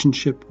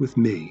relationship with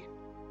me.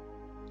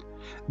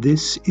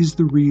 This is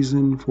the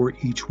reason for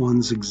each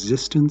one's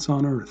existence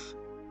on earth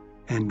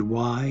and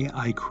why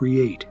I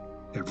create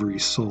every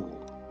soul.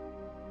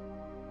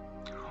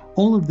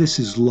 All of this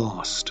is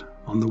lost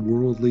on the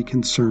worldly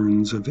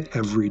concerns of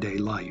everyday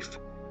life,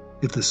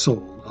 if the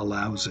soul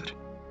allows it.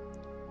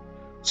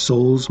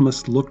 Souls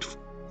must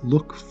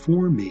look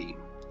for me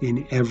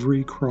in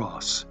every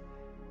cross,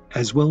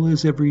 as well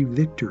as every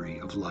victory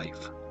of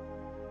life.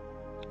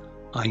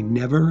 I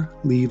never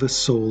leave a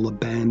soul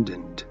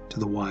abandoned to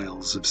the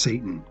wiles of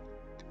Satan.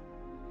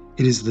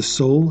 It is the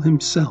soul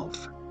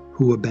himself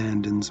who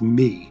abandons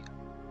me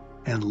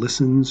and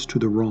listens to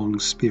the wrong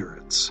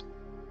spirits,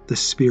 the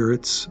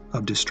spirits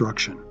of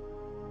destruction.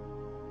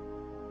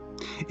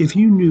 If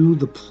you knew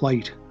the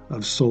plight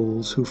of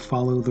souls who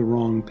follow the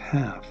wrong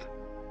path,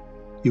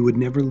 you would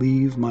never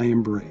leave my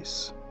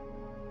embrace.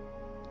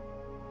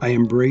 I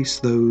embrace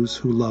those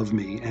who love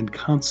me and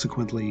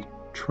consequently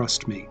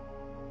trust me.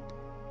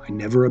 I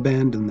never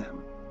abandon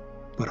them,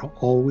 but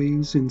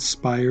always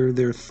inspire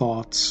their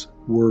thoughts,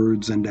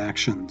 words, and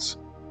actions.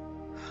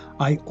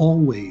 I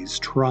always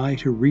try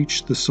to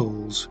reach the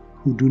souls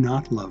who do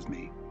not love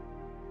me.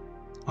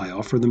 I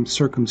offer them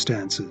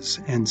circumstances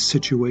and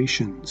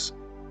situations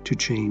to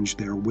change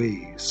their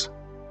ways.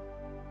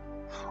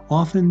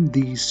 Often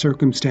these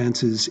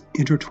circumstances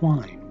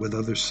intertwine with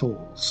other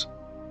souls,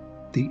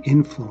 the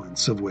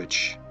influence of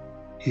which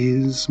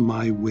is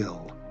my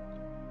will.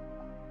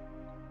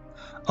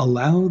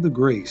 Allow the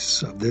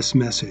grace of this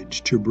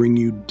message to bring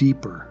you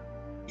deeper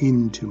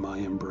into my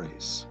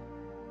embrace.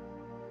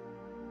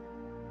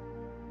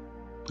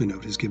 A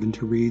note is given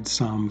to read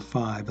Psalm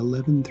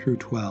 5:11 through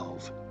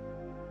 12.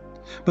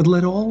 But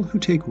let all who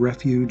take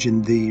refuge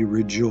in thee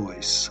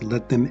rejoice.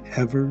 Let them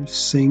ever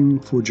sing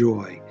for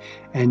joy.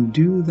 And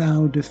do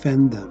thou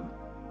defend them,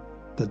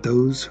 that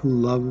those who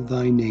love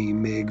thy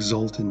name may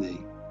exult in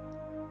thee.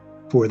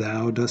 For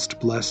thou dost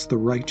bless the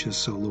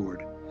righteous, O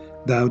Lord.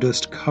 Thou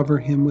dost cover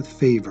him with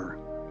favor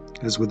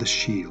as with a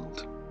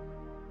shield.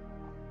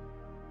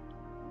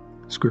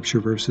 Scripture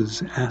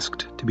verses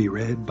asked to be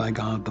read by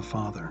God the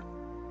Father.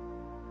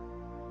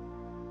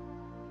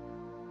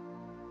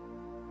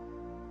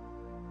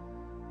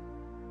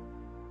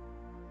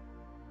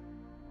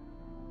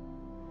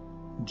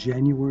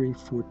 January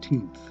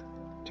 14th,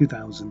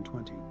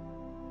 2020.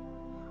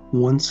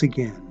 Once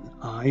again,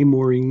 I,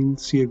 Maureen,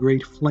 see a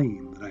great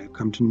flame that I have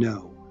come to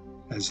know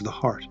as the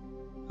heart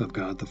of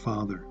God the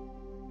Father.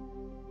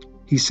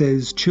 He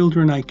says,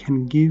 "Children, I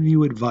can give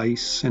you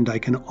advice and I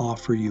can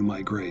offer you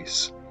my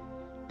grace,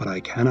 but I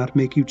cannot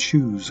make you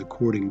choose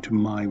according to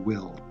my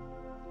will.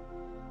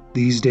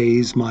 These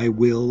days my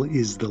will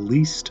is the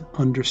least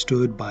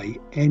understood by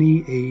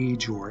any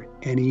age or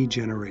any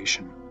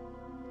generation.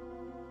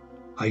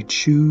 I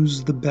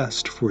choose the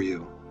best for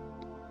you.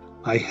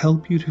 I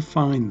help you to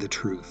find the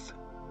truth.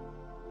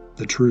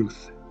 The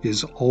truth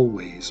is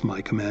always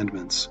my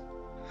commandments.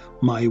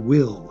 My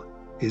will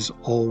is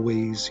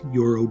always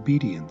your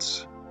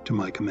obedience to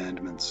my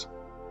commandments.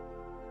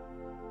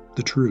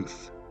 The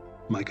truth,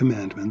 my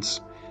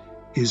commandments,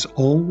 is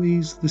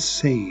always the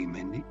same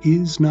and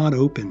is not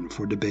open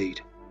for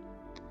debate.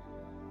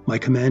 My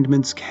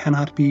commandments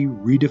cannot be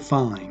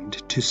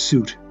redefined to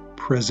suit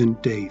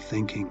present-day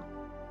thinking.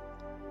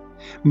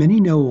 Many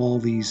know all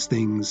these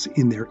things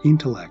in their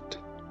intellect,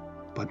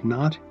 but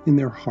not in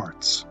their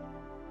hearts.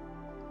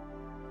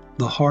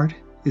 The heart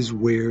is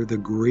where the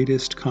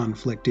greatest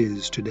conflict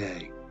is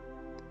today.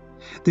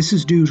 This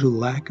is due to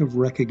lack of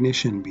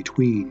recognition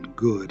between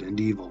good and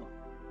evil.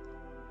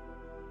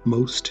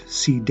 Most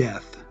see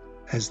death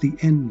as the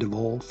end of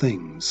all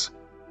things.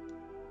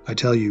 I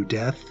tell you,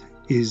 death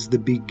is the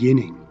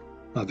beginning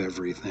of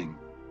everything.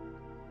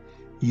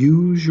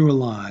 Use your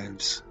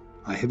lives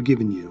I have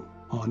given you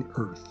on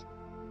earth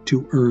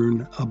to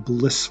earn a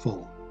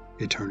blissful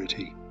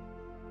eternity.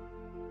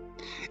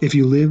 If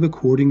you live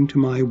according to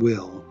my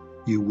will,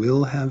 you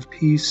will have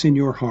peace in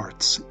your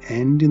hearts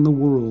and in the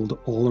world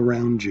all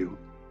around you.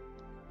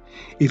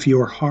 If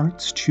your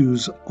hearts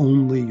choose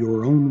only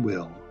your own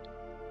will,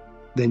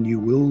 then you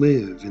will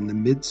live in the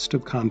midst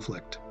of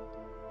conflict.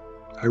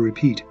 I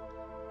repeat,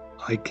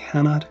 I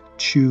cannot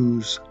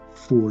choose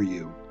for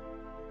you.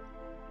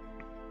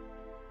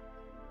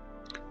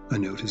 A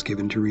note is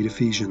given to read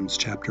Ephesians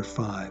chapter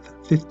 5,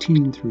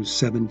 15 through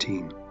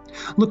 17.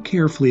 Look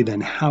carefully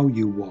then how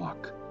you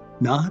walk,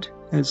 not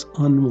as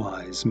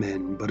unwise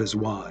men, but as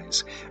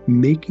wise,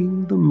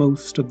 making the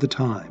most of the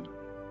time,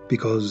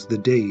 because the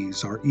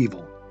days are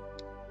evil.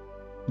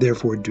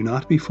 Therefore do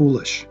not be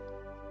foolish,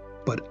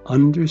 but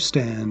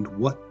understand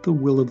what the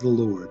will of the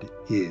Lord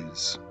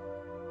is.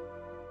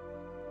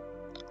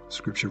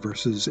 Scripture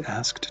verses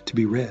asked to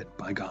be read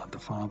by God the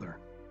Father.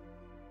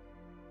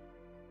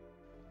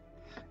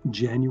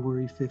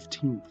 January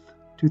 15th,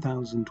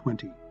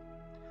 2020.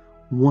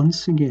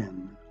 Once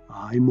again,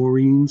 I,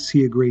 Maureen,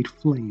 see a great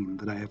flame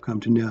that I have come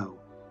to know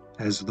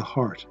as the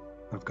heart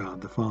of God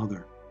the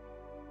Father.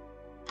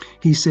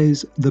 He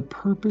says, the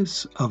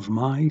purpose of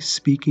my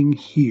speaking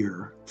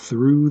here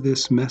through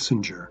this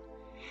messenger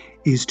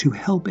is to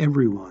help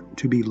everyone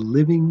to be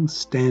living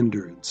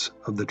standards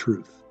of the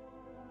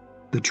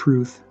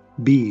truth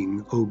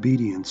being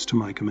obedience to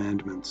my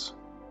commandments.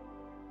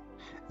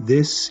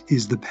 This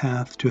is the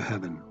path to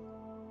heaven.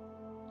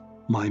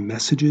 My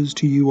messages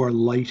to you are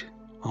light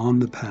on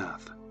the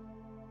path.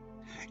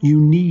 You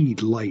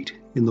need light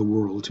in the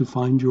world to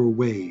find your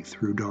way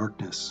through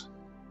darkness.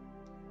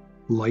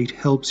 Light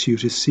helps you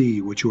to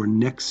see what your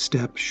next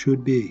step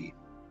should be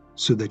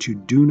so that you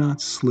do not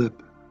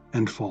slip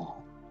and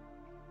fall.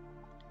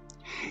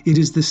 It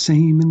is the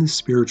same in the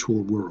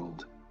spiritual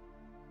world.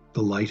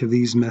 The light of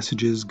these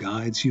messages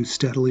guides you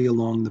steadily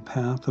along the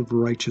path of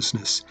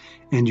righteousness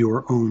and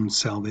your own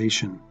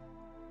salvation.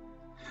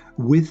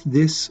 With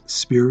this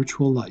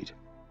spiritual light,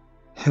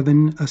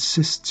 heaven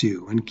assists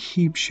you and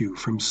keeps you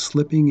from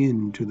slipping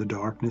into the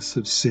darkness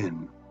of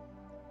sin.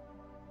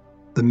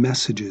 The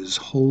messages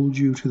hold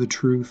you to the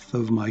truth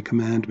of my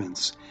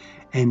commandments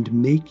and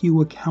make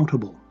you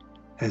accountable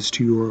as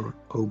to your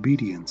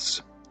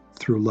obedience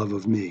through love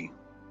of me.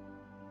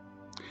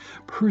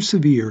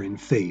 Persevere in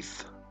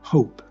faith,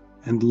 hope,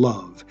 and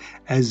love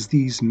as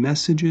these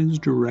messages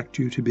direct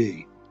you to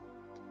be.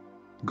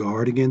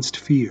 Guard against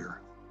fear,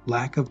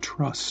 lack of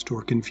trust,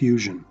 or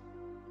confusion.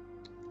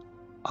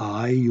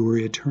 I, your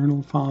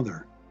eternal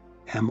Father,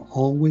 am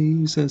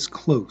always as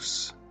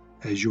close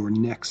as your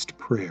next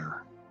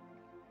prayer.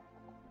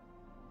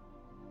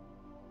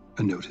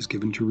 A note is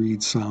given to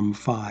read Psalm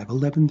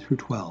 5:11 through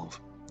 12.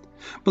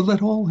 But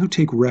let all who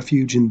take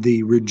refuge in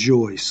thee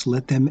rejoice,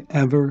 let them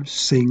ever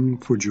sing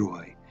for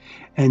joy.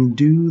 And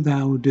do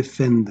thou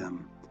defend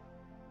them,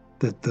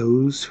 that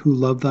those who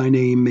love thy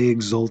name may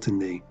exult in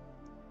thee.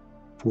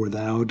 For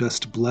thou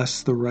dost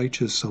bless the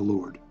righteous, O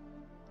Lord.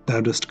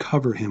 Thou dost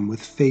cover him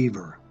with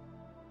favor,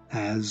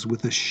 as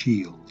with a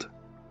shield.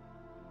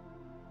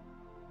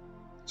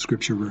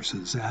 Scripture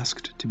verses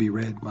asked to be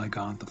read by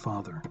God the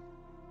Father.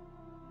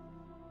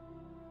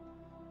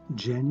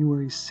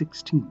 January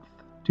 16th,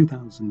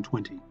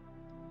 2020.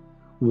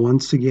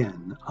 Once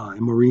again, I,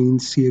 Maureen,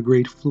 see a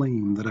great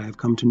flame that I have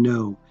come to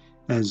know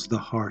as the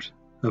heart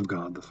of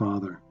God the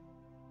Father.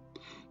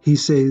 He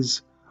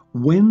says,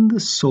 when the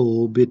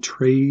soul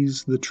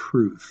betrays the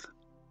truth,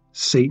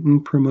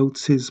 Satan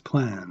promotes his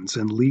plans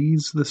and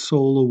leads the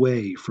soul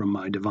away from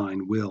my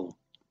divine will.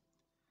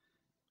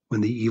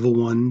 When the evil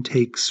one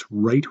takes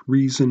right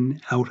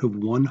reason out of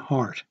one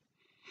heart,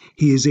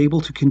 he is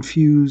able to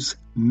confuse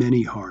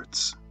many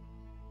hearts.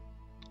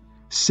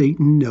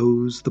 Satan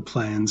knows the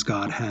plans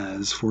God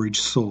has for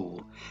each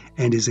soul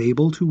and is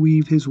able to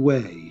weave his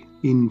way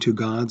into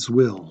God's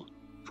will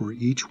for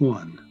each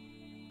one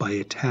by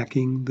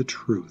attacking the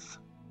truth.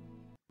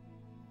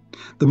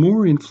 The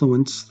more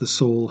influence the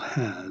soul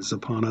has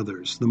upon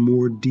others, the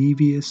more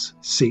devious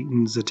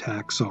Satan's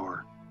attacks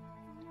are.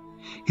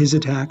 His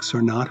attacks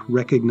are not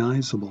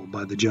recognizable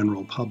by the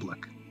general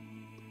public.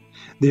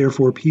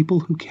 Therefore, people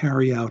who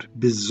carry out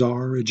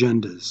bizarre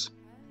agendas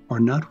are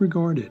not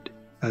regarded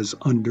as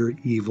under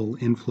evil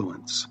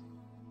influence.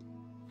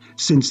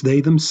 Since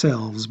they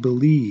themselves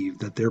believe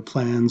that their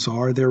plans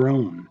are their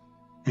own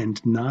and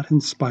not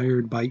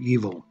inspired by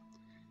evil,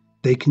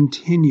 they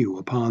continue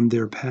upon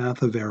their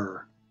path of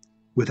error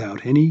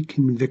without any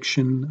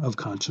conviction of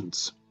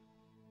conscience.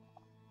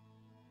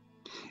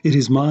 It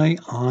is my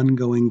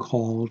ongoing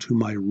call to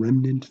my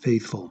remnant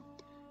faithful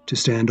to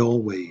stand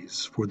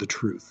always for the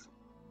truth,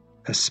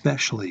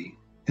 especially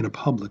in a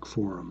public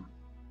forum.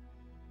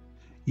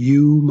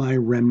 You, my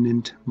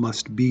remnant,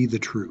 must be the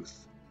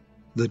truth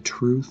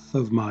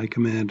of my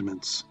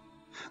commandments,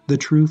 the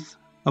truth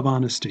of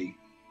honesty,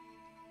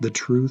 the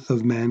truth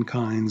of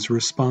mankind's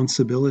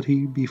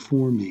responsibility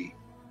before me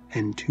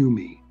and to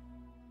me.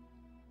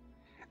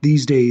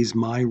 These days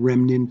my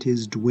remnant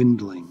is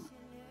dwindling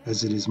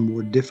as it is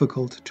more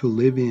difficult to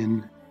live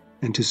in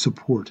and to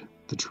support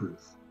the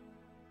truth.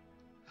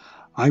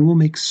 I will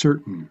make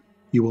certain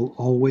you will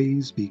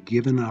always be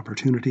given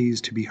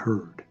opportunities to be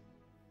heard.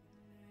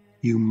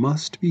 You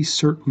must be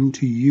certain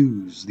to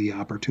use the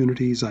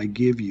opportunities I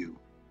give you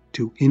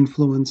to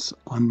influence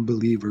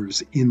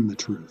unbelievers in the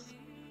truth.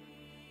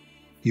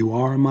 You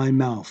are my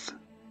mouth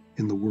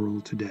in the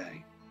world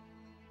today.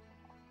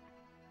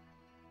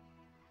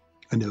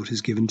 A note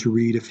is given to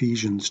read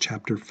Ephesians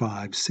chapter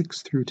 5,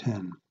 6 through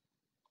 10.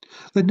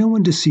 Let no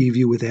one deceive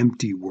you with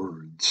empty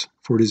words,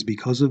 for it is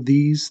because of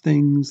these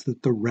things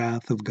that the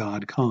wrath of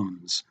God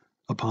comes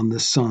upon the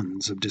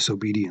sons of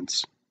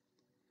disobedience.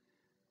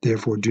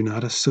 Therefore do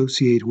not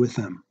associate with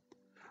them.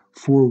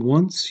 For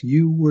once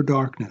you were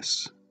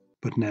darkness,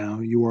 but now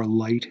you are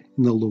light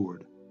in the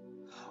Lord.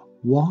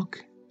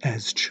 Walk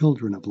as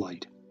children of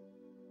light,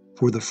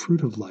 for the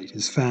fruit of light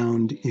is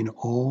found in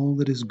all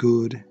that is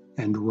good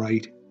and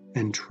right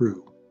and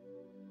true.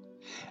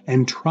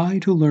 And try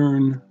to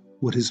learn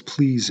what is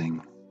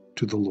pleasing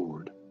to the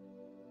Lord.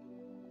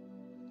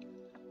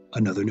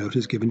 Another note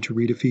is given to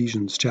read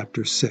Ephesians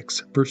chapter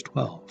 6, verse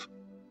 12.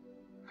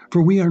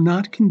 For we are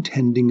not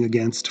contending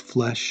against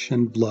flesh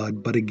and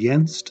blood, but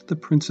against the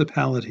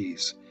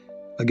principalities,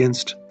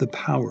 against the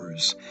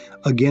powers,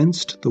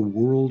 against the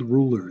world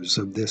rulers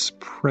of this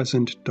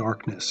present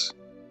darkness,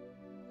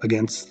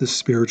 against the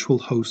spiritual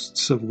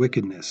hosts of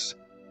wickedness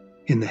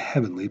in the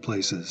heavenly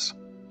places.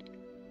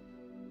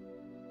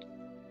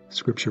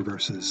 Scripture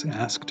verses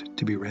asked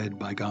to be read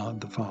by God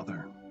the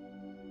Father.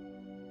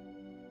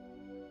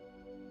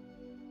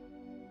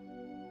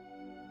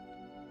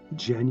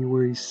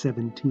 January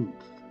 17th,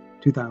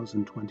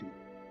 2020.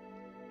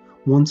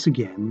 Once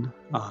again,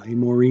 I,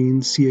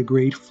 Maureen, see a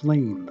great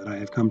flame that I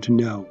have come to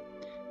know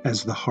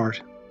as the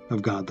heart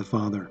of God the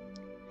Father.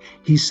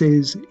 He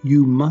says,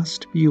 you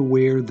must be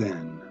aware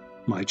then,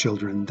 my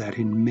children, that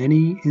in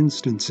many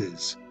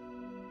instances,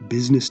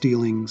 business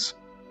dealings,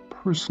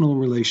 personal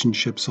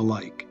relationships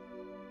alike,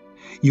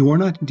 you are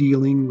not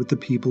dealing with the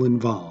people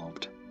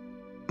involved,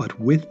 but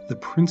with the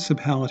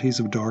principalities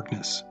of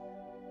darkness,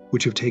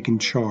 which have taken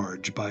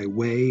charge by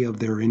way of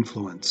their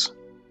influence.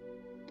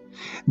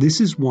 This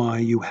is why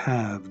you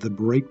have the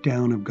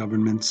breakdown of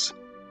governments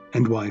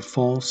and why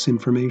false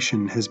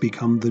information has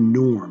become the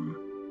norm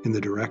in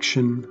the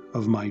direction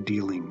of my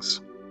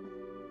dealings.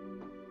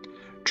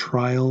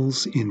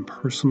 Trials in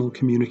personal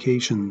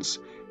communications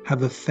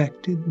have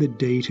affected the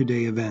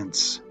day-to-day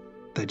events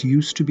that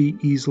used to be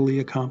easily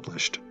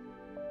accomplished.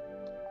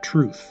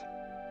 Truth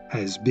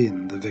has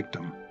been the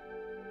victim.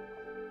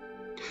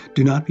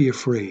 Do not be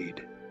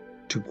afraid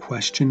to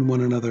question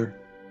one another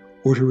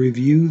or to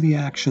review the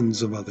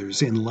actions of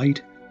others in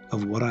light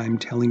of what I am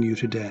telling you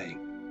today.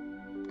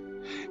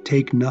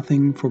 Take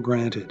nothing for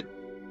granted,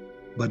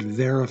 but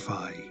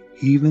verify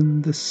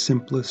even the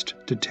simplest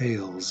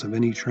details of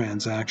any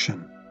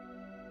transaction.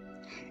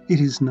 It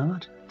is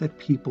not that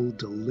people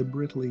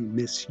deliberately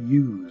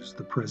misuse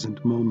the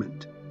present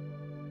moment.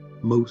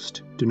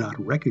 Most do not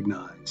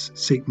recognize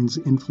Satan's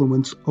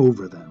influence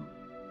over them.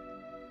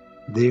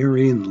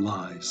 Therein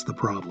lies the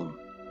problem.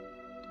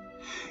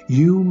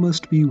 You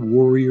must be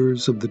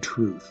warriors of the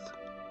truth,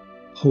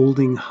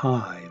 holding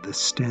high the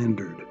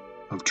standard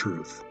of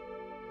truth.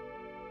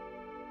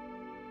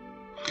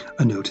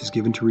 A note is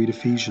given to read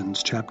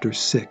Ephesians chapter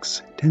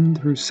 6, 10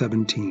 through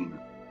 17.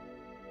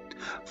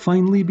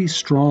 Finally, be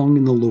strong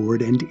in the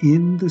Lord and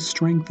in the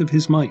strength of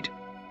his might.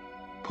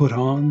 Put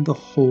on the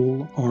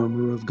whole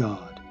armor of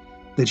God,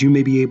 that you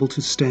may be able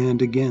to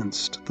stand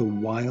against the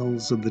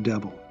wiles of the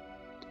devil.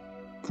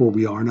 For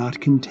we are not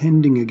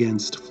contending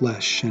against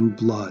flesh and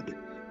blood,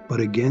 but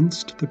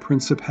against the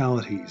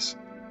principalities,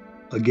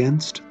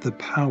 against the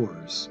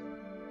powers,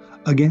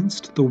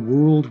 against the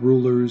world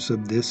rulers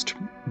of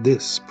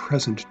this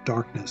present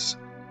darkness,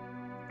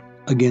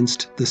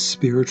 against the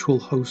spiritual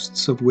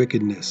hosts of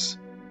wickedness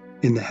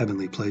in the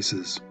heavenly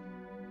places.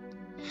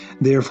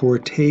 Therefore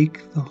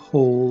take the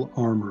whole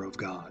armor of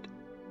God,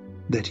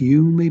 that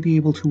you may be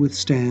able to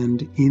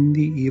withstand in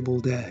the evil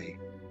day,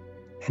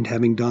 and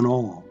having done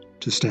all,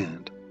 to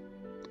stand.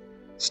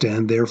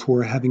 Stand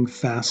therefore, having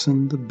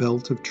fastened the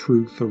belt of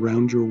truth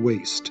around your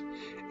waist,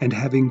 and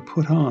having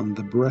put on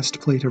the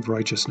breastplate of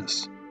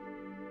righteousness,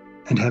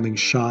 and having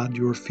shod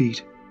your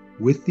feet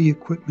with the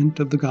equipment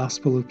of the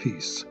gospel of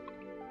peace.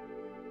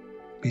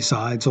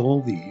 Besides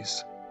all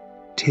these,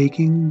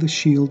 taking the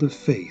shield of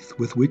faith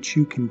with which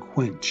you can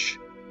quench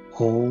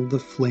all the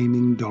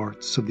flaming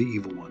darts of the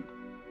evil one,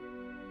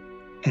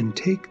 and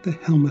take the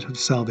helmet of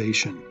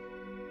salvation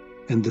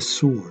and the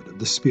sword of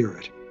the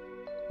Spirit,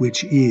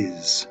 which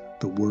is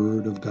the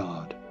Word of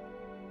God.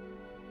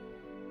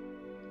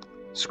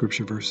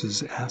 Scripture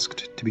verses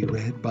asked to be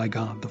read by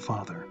God the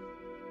Father.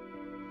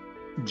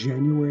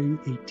 January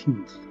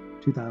 18th,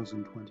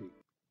 2020.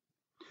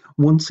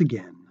 Once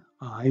again,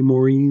 I,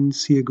 Maureen,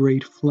 see a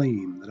great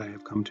flame that I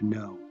have come to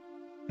know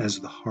as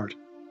the heart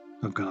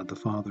of God the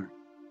Father.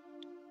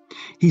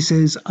 He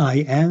says,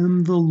 I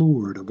am the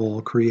Lord of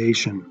all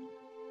creation.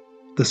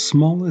 The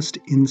smallest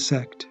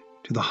insect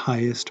to the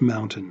highest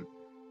mountain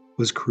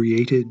was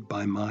created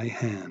by my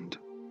hand.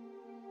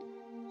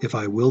 If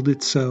I willed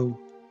it so,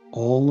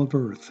 all of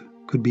earth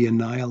could be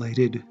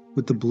annihilated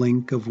with the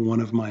blink of one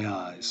of my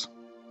eyes.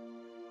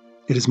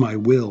 It is my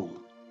will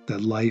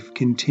that life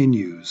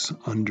continues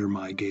under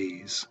my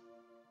gaze.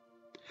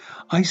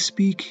 I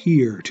speak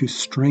here to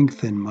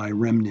strengthen my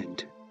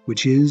remnant,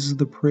 which is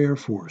the prayer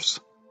force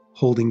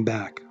holding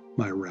back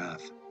my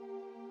wrath.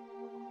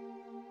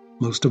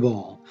 Most of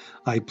all,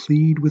 I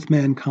plead with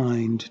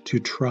mankind to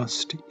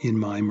trust in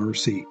my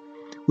mercy,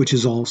 which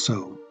is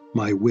also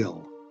my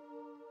will.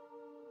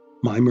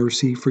 My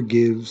mercy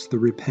forgives the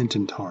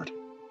repentant heart.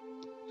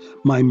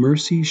 My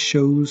mercy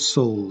shows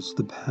souls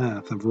the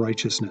path of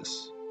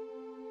righteousness.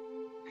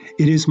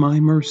 It is my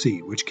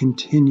mercy which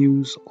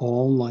continues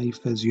all life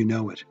as you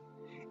know it,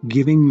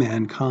 giving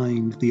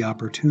mankind the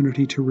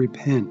opportunity to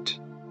repent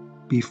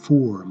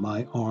before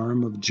my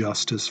arm of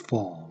justice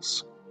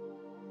falls.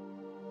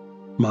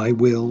 My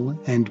will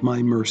and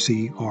my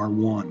mercy are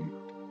one.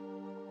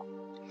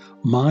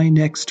 My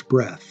next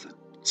breath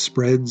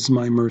spreads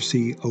my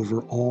mercy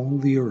over all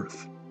the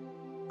earth,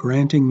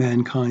 granting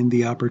mankind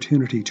the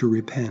opportunity to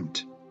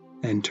repent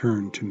and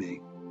turn to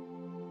me.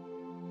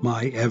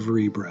 My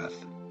every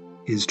breath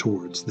is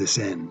towards this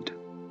end.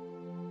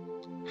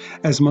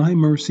 As my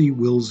mercy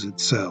wills it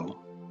so,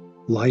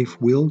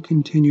 life will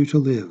continue to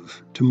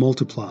live, to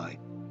multiply,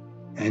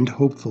 and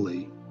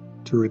hopefully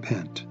to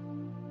repent.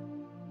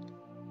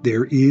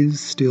 There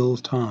is still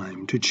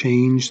time to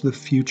change the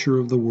future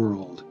of the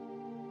world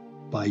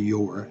by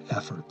your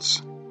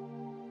efforts.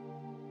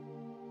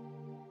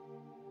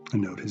 A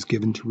note is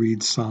given to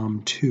read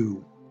Psalm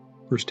 2,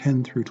 verse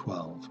 10 through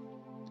 12.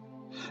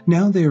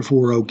 Now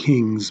therefore, O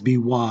kings, be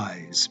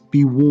wise,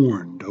 be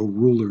warned, O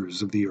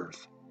rulers of the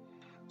earth.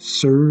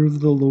 Serve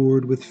the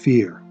Lord with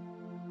fear,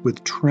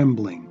 with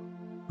trembling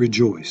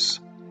rejoice,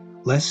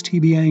 lest he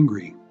be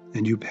angry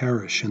and you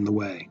perish in the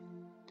way.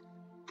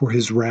 For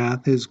his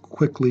wrath is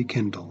quickly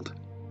kindled.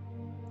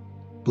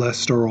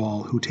 Blessed are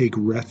all who take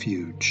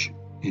refuge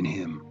in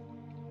him.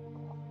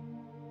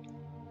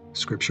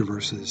 Scripture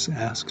verses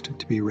asked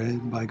to be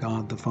read by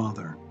God the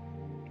Father.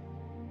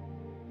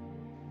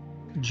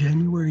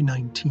 January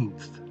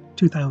 19th,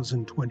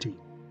 2020.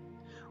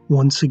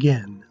 Once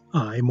again,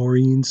 I,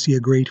 Maureen, see a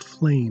great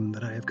flame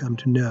that I have come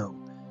to know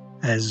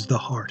as the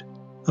heart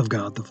of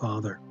God the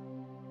Father.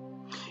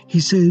 He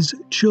says,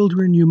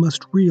 children, you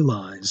must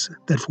realize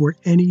that for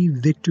any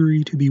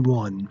victory to be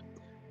won,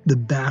 the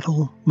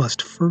battle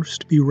must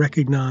first be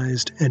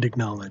recognized and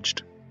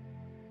acknowledged.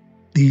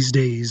 These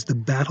days, the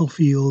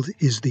battlefield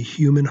is the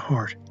human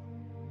heart.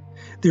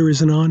 There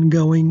is an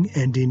ongoing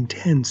and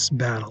intense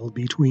battle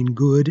between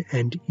good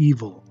and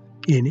evil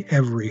in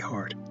every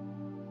heart,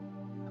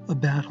 a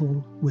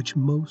battle which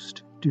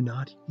most do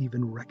not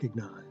even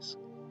recognize.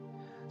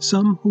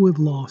 Some who have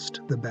lost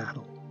the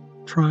battle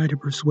try to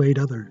persuade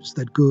others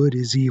that good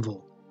is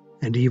evil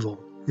and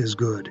evil is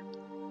good.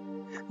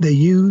 They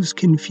use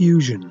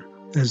confusion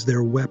as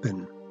their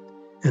weapon,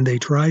 and they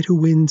try to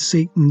win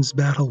Satan's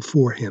battle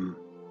for him.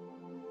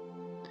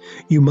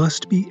 You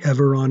must be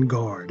ever on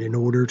guard in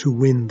order to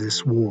win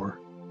this war.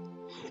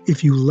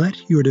 If you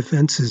let your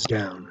defenses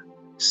down,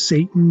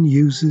 Satan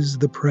uses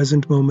the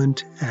present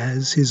moment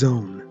as his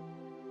own.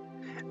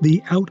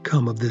 The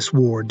outcome of this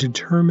war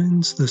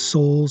determines the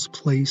soul's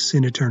place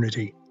in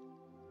eternity.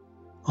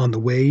 On the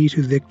way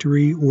to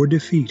victory or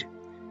defeat,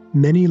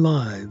 many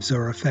lives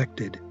are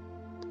affected.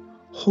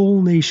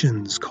 Whole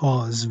nations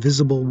cause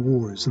visible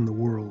wars in the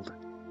world.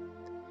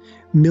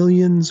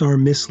 Millions are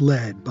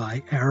misled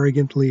by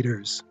arrogant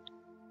leaders.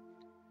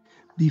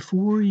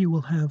 Before you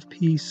will have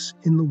peace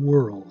in the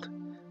world,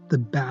 the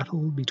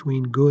battle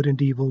between good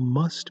and evil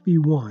must be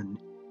won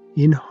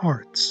in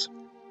hearts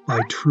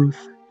by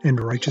truth and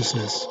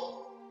righteousness.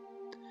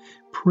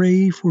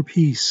 Pray for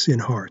peace in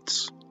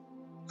hearts,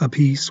 a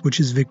peace which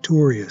is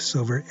victorious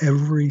over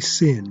every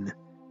sin,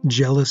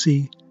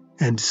 jealousy,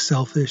 and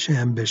selfish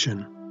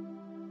ambition.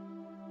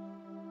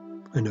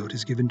 A note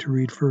is given to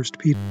read 1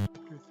 Peter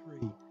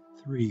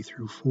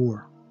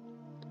 3:3-4.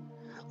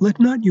 Let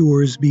not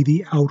yours be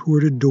the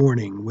outward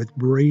adorning with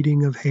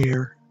braiding of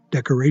hair,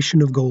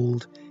 decoration of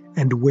gold,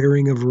 and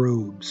wearing of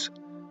robes,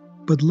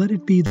 but let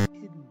it be the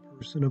hidden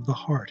person of the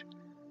heart,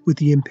 with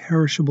the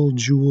imperishable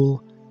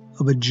jewel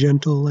of a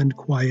gentle and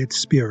quiet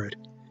spirit,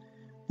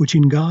 which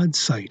in God's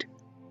sight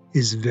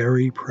is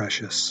very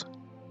precious.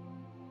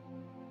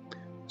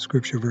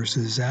 Scripture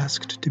verses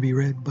asked to be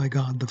read by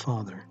God the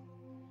Father.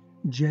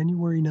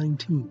 January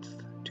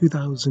 19th,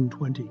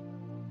 2020.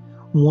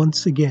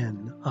 Once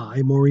again,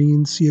 I,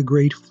 Maureen, see a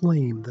great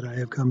flame that I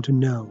have come to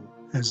know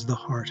as the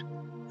heart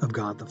of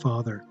God the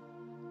Father.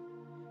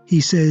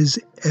 He says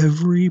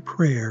every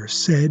prayer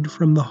said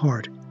from the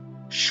heart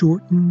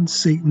shortens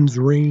Satan's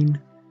reign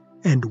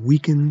and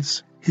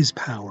weakens his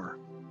power.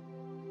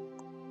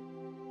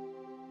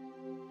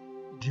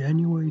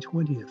 January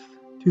 20th,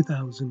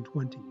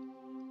 2020.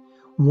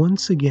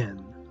 Once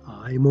again,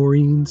 I,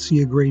 Maureen,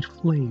 see a great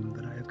flame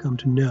that I have come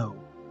to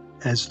know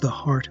as the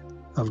heart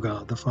of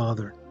God the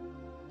Father.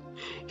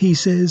 He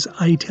says,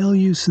 I tell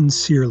you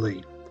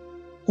sincerely,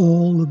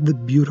 all of the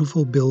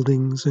beautiful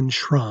buildings and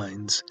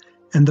shrines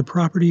and the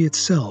property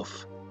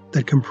itself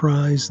that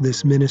comprise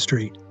this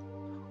ministry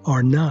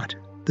are not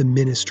the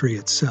ministry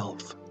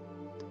itself.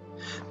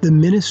 The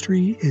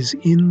ministry is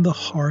in the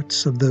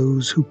hearts of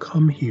those who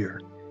come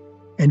here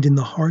and in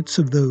the hearts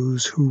of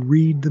those who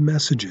read the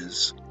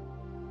messages.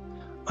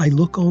 I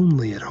look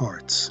only at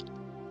hearts.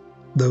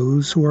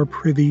 Those who are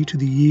privy to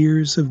the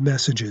years of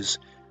messages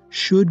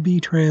should be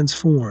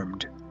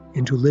transformed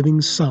into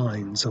living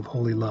signs of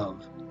holy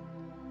love.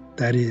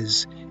 That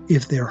is,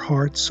 if their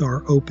hearts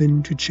are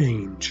open to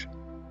change.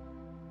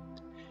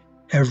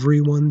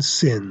 Everyone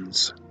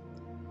sins,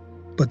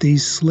 but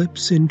these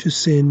slips into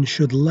sin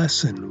should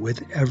lessen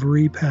with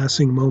every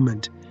passing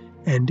moment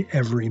and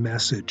every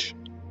message.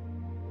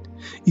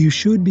 You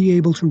should be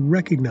able to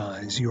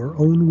recognize your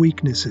own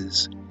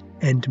weaknesses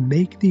and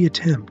make the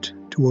attempt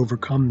to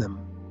overcome them.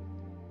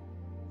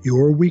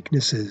 Your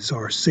weaknesses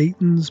are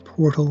Satan's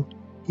portal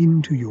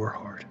into your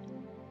heart.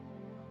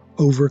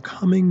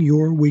 Overcoming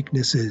your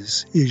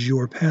weaknesses is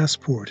your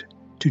passport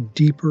to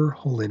deeper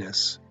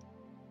holiness.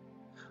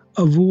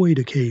 Avoid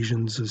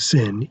occasions of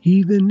sin,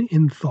 even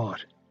in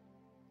thought.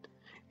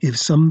 If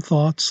some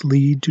thoughts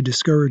lead to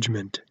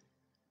discouragement,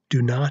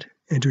 do not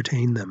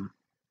entertain them.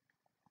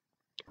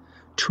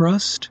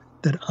 Trust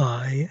that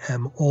I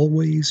am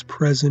always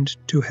present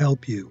to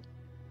help you,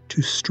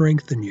 to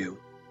strengthen you.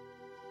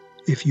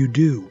 If you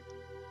do,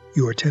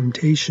 your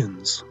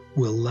temptations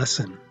will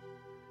lessen.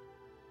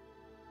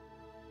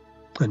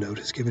 A note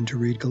is given to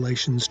read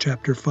Galatians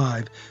chapter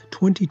 5,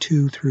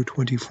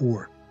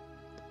 22-24.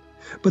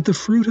 But the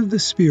fruit of the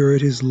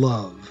Spirit is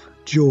love,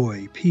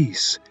 joy,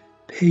 peace,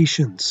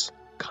 patience,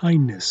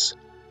 kindness,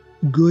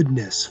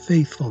 goodness,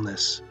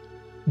 faithfulness,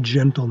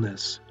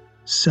 gentleness,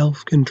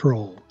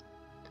 self-control.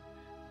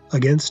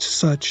 Against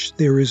such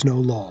there is no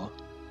law,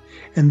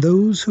 and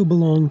those who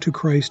belong to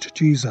Christ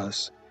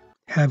Jesus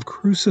have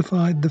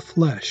crucified the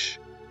flesh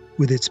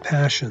with its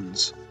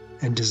passions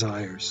and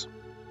desires.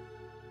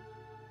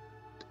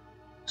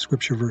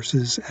 Scripture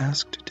verses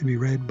asked to be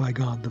read by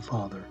God the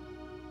Father.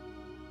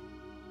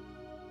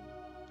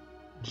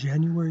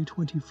 January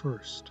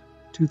 21st,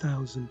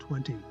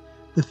 2020,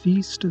 the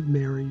Feast of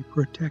Mary,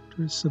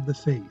 Protectress of the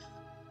Faith,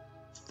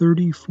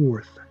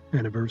 34th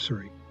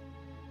anniversary.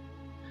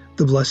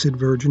 The Blessed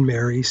Virgin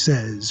Mary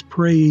says,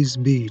 Praise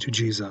be to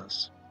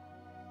Jesus.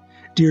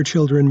 Dear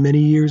children, many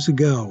years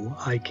ago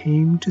I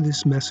came to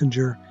this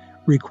messenger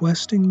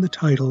requesting the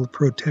title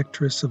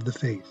Protectress of the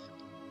Faith.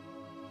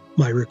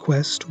 My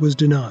request was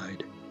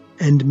denied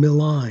and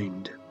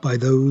maligned by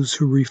those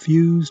who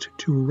refused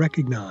to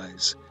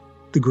recognize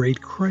the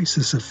great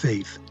crisis of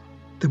faith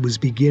that was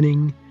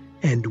beginning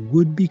and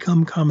would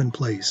become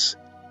commonplace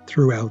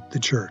throughout the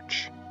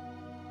Church.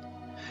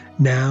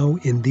 Now,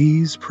 in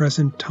these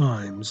present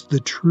times, the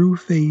true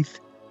faith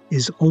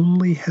is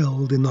only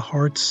held in the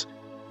hearts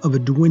of a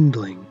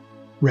dwindling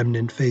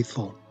remnant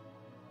faithful.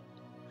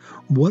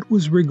 What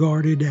was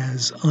regarded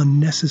as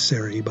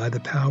unnecessary by the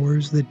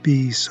powers that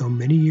be so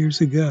many years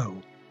ago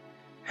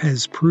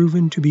has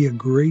proven to be a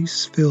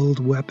grace-filled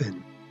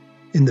weapon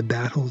in the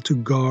battle to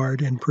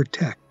guard and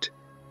protect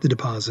the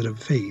deposit of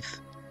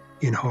faith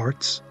in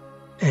hearts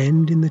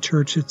and in the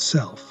Church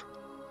itself.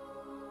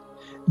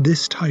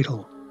 This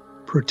title,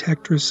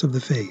 Protectress of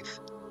the Faith,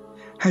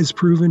 has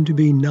proven to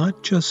be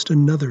not just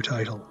another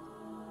title,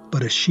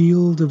 but a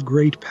shield of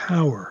great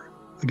power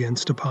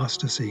against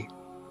apostasy.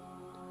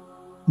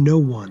 No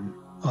one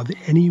of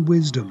any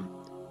wisdom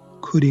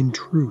could in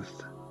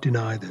truth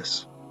deny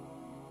this.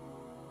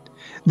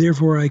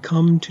 Therefore, I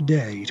come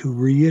today to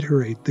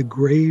reiterate the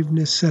grave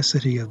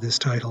necessity of this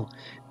title,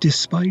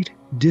 despite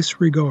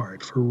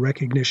disregard for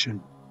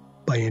recognition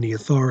by any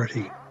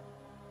authority.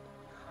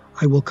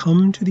 I will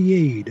come to the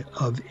aid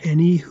of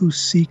any who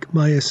seek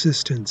my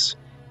assistance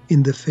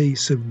in the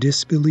face of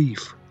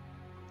disbelief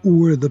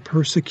or the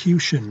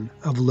persecution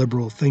of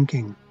liberal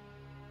thinking.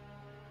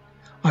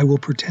 I will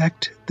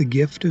protect the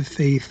gift of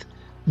faith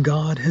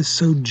God has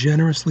so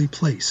generously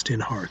placed in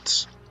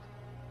hearts.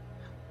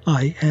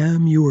 I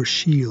am your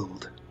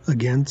shield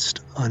against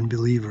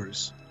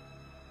unbelievers.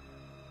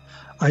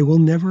 I will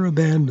never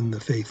abandon the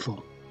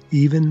faithful,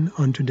 even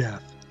unto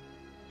death.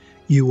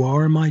 You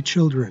are my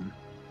children.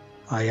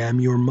 I am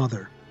your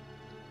mother.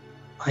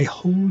 I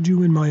hold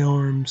you in my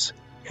arms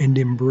and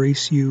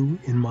embrace you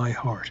in my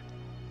heart.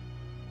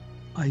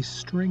 I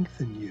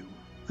strengthen you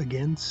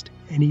against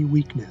any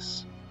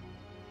weakness.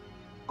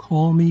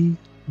 Call me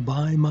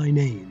by my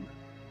name,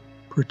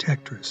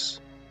 Protectress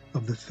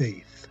of the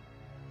Faith.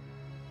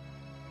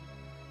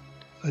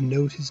 A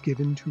note is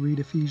given to read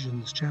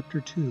Ephesians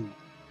chapter 2,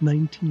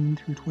 19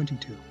 through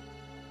 22.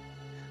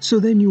 So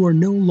then you are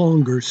no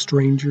longer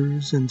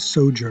strangers and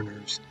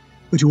sojourners,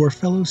 but you are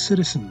fellow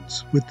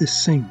citizens with the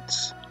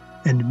saints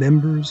and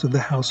members of the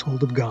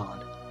household of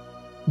God,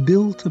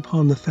 built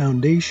upon the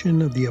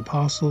foundation of the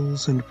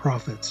apostles and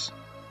prophets,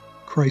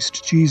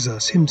 Christ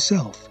Jesus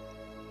himself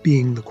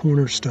being the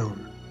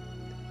cornerstone,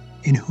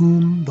 in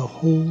whom the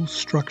whole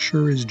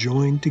structure is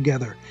joined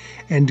together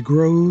and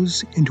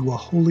grows into a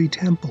holy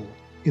temple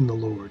in the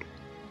Lord,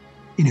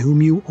 in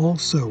whom you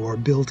also are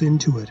built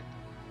into it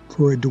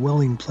for a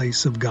dwelling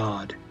place of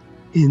God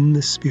in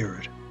the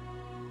Spirit.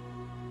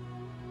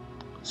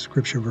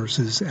 Scripture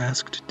verses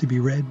asked to be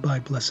read by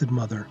Blessed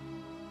Mother.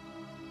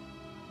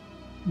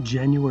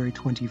 January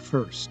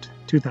 21st,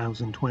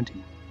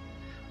 2020.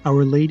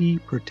 Our Lady,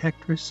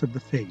 Protectress of the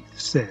Faith,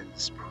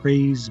 says,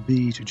 Praise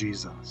be to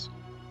Jesus.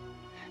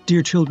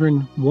 Dear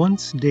children,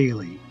 once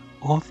daily,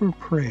 offer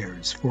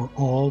prayers for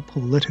all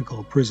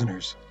political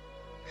prisoners.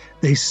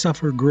 They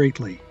suffer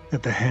greatly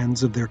at the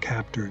hands of their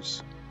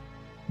captors.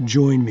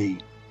 Join me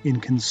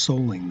in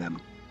consoling them.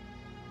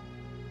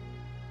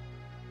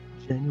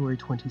 January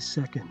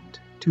 22nd,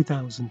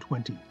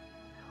 2020.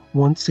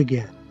 Once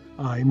again,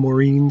 I,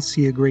 Maureen,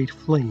 see a great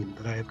flame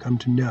that I have come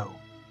to know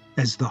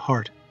as the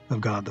heart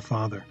of God the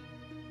Father.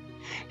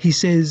 He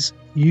says,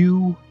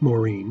 You,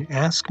 Maureen,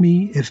 ask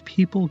me if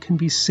people can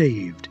be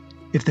saved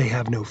if they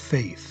have no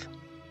faith.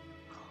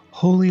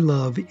 Holy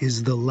love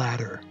is the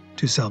ladder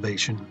to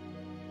salvation.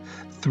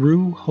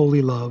 Through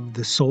holy love,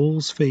 the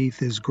soul's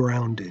faith is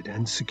grounded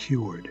and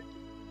secured.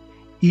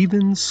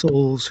 Even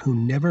souls who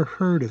never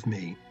heard of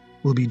me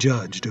will be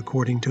judged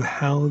according to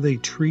how they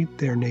treat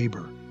their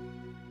neighbor.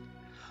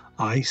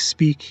 I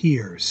speak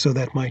here so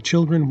that my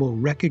children will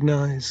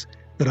recognize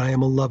that I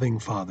am a loving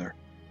Father,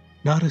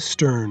 not a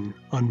stern,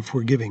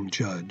 unforgiving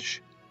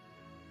judge.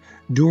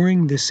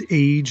 During this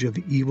age of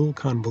evil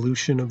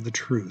convolution of the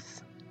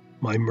truth,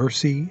 my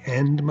mercy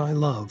and my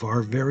love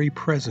are very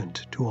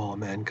present to all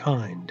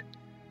mankind.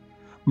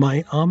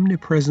 My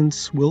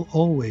omnipresence will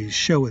always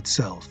show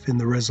itself in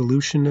the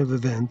resolution of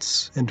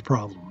events and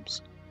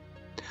problems.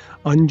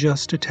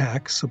 Unjust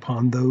attacks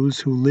upon those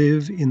who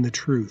live in the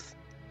truth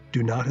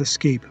do not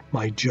escape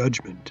my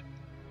judgment.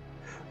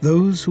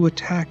 Those who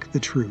attack the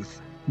truth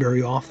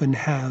very often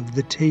have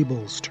the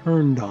tables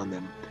turned on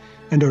them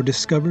and are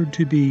discovered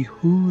to be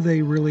who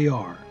they really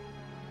are,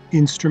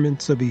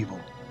 instruments of evil.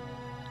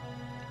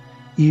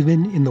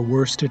 Even in the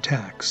worst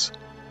attacks,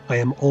 I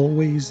am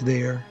always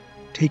there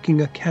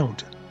taking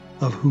account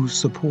of who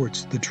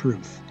supports the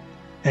truth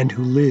and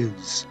who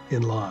lives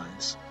in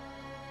lies.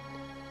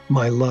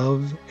 My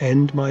love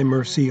and my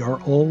mercy are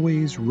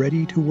always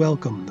ready to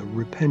welcome the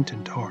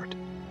repentant heart.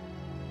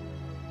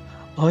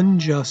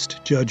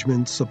 Unjust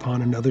judgments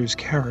upon another's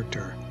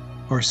character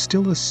are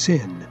still a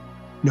sin,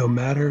 no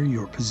matter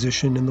your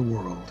position in the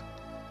world.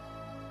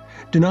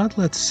 Do not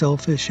let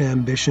selfish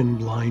ambition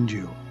blind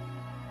you.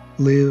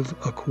 Live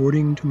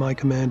according to my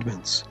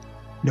commandments,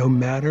 no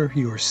matter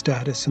your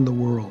status in the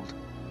world,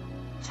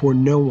 for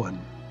no one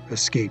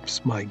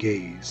escapes my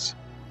gaze.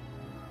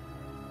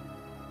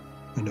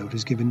 A note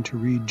is given to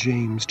read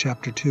James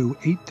chapter 2,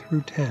 8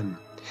 through 10.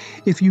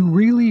 If you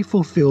really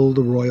fulfill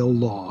the royal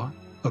law,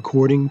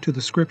 according to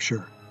the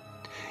Scripture,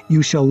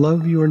 you shall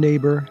love your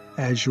neighbor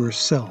as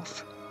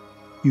yourself.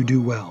 You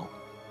do well.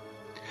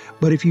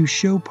 But if you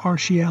show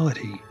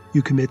partiality,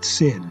 you commit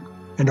sin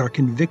and are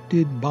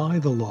convicted by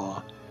the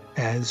law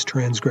as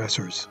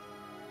transgressors.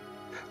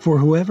 For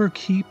whoever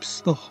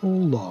keeps the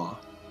whole law,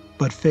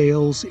 but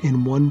fails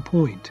in one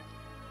point,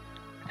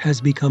 has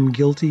become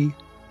guilty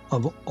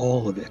of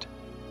all of it.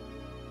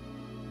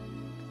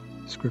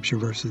 Scripture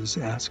verses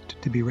asked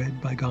to be read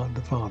by God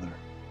the Father.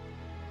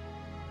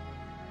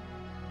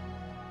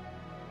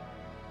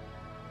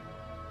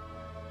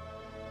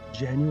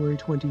 January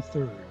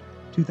 23rd,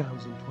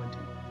 2020.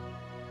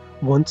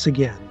 Once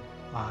again,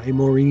 I,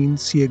 Maureen,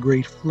 see a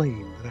great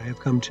flame that I have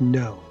come to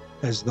know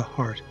as the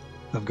heart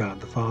of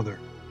God the Father.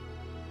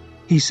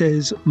 He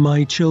says,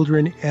 "My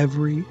children,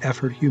 every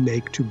effort you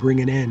make to bring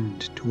an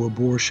end to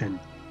abortion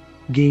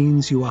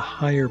gains you a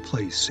higher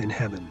place in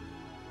heaven.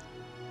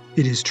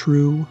 It is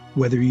true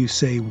whether you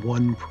say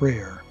one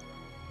prayer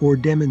or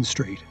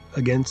demonstrate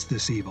against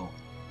this evil,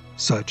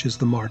 such as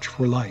the March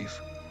for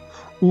Life,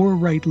 or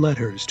write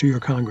letters to your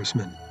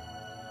congressman.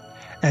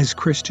 As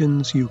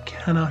Christians, you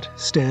cannot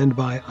stand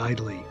by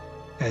idly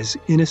as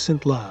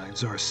innocent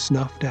lives are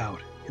snuffed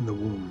out in the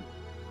womb.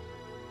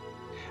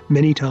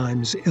 Many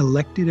times,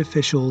 elected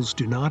officials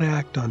do not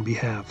act on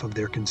behalf of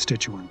their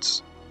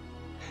constituents.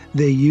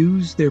 They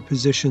use their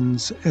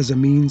positions as a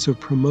means of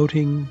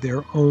promoting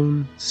their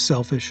own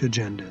selfish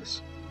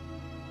agendas.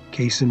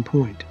 Case in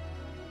point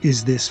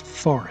is this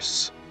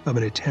farce of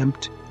an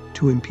attempt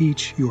to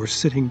impeach your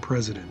sitting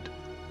president.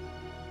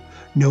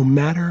 No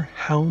matter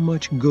how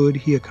much good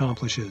he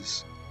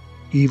accomplishes,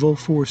 evil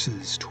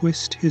forces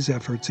twist his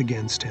efforts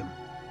against him.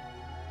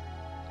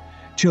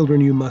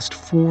 Children, you must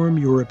form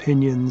your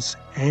opinions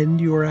and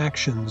your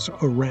actions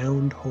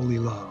around holy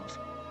love.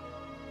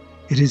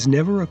 It is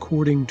never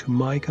according to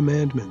my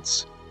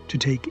commandments to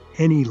take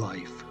any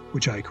life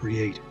which I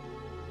create.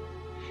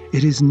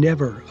 It is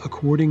never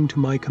according to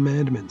my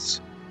commandments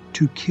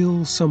to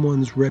kill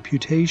someone's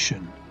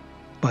reputation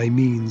by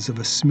means of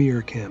a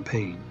smear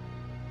campaign.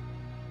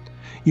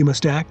 You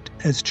must act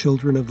as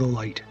children of the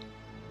light,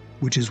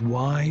 which is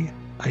why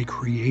I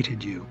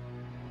created you."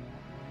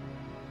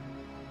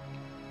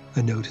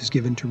 A note is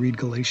given to read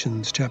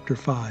Galatians chapter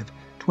 5,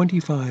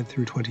 25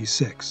 through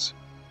 26.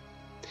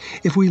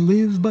 If we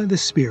live by the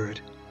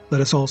Spirit,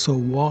 let us also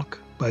walk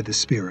by the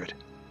Spirit.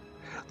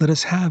 Let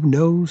us have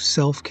no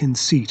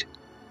self-conceit,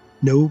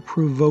 no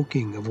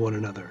provoking of one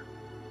another,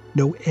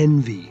 no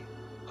envy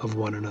of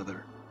one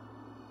another.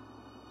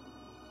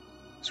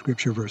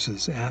 Scripture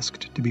verses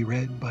asked to be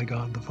read by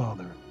God the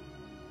Father.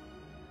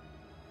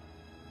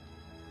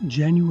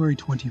 January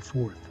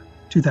 24th,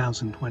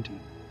 2020.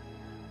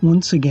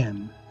 Once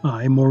again,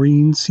 I,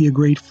 Maureen, see a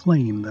great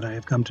flame that I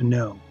have come to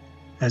know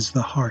as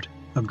the heart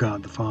of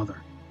God the Father.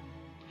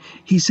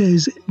 He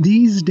says,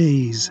 "These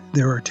days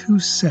there are two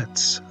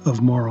sets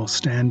of moral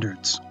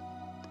standards.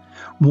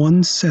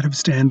 One set of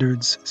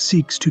standards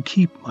seeks to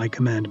keep my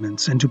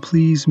commandments and to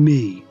please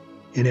me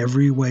in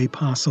every way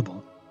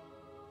possible.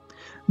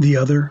 The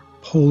other,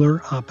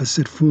 polar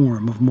opposite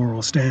form of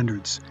moral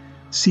standards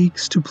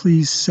seeks to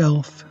please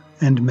self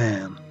and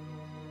man.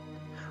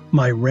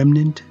 My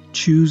remnant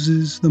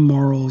chooses the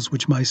morals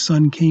which my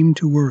Son came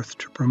to earth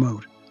to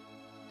promote.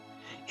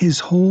 His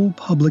whole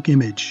public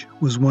image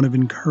was one of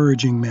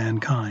encouraging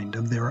mankind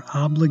of their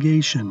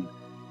obligation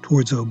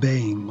towards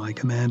obeying my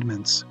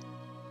commandments,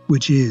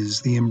 which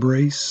is the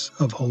embrace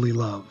of holy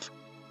love.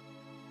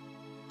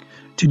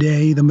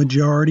 Today, the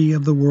majority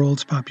of the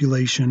world's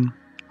population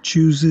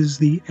chooses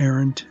the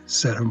errant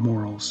set of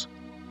morals.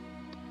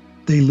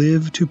 They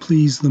live to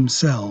please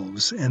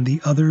themselves and the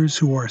others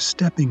who are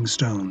stepping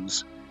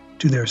stones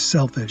to their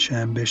selfish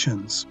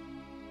ambitions.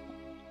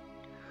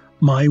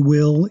 My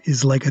will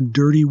is like a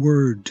dirty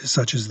word to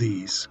such as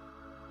these.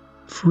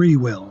 Free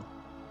will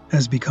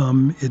has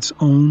become its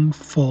own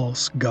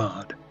false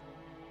god.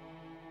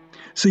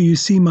 So you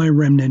see, my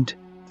remnant,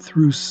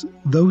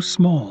 though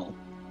small,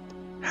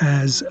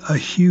 has a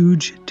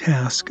huge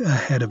task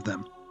ahead of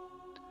them.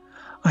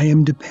 I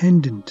am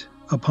dependent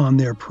upon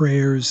their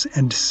prayers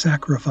and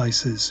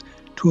sacrifices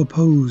to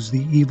oppose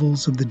the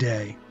evils of the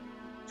day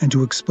and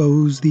to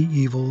expose the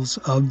evils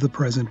of the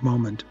present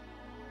moment.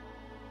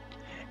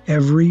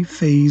 Every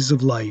phase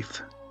of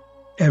life,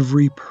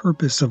 every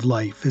purpose of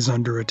life is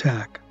under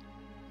attack.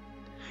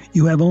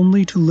 You have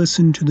only to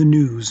listen to the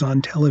news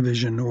on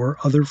television or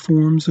other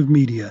forms of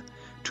media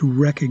to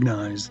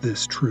recognize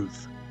this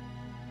truth.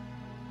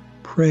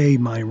 Pray,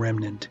 my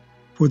remnant,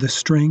 for the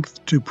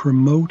strength to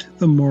promote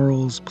the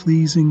morals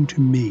pleasing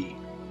to me.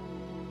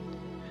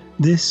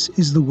 This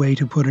is the way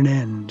to put an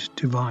end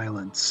to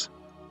violence,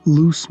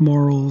 loose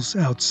morals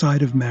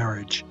outside of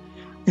marriage,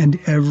 and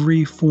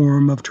every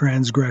form of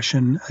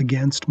transgression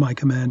against my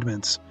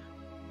commandments,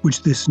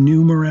 which this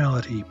new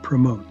morality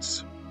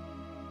promotes.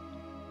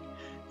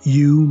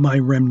 You, my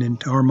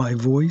remnant, are my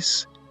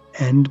voice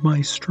and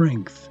my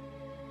strength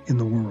in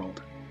the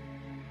world.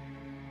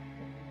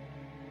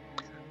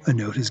 A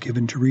note is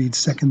given to read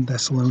 2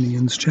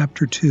 Thessalonians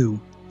chapter 2,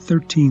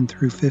 13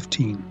 through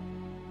 15.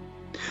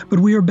 But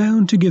we are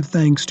bound to give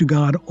thanks to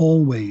God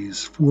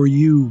always for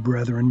you,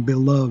 brethren,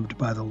 beloved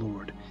by the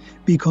Lord,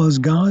 because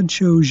God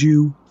chose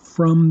you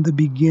from the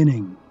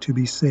beginning to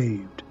be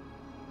saved,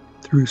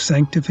 through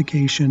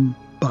sanctification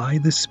by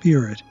the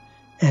Spirit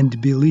and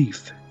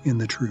belief in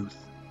the truth.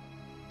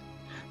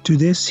 To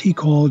this he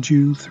called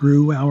you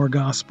through our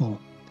gospel,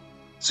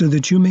 so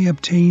that you may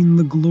obtain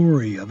the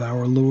glory of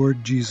our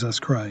Lord Jesus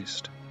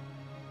Christ.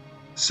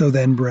 So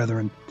then,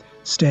 brethren,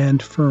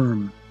 stand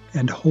firm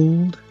and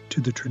hold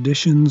to the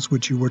traditions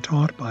which you were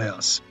taught by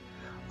us,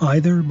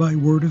 either by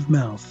word of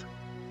mouth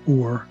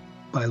or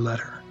by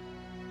letter.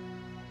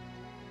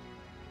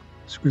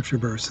 Scripture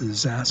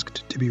verses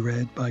asked to be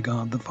read by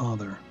God the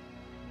Father.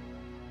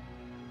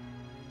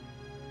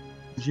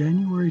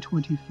 January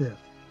 25th,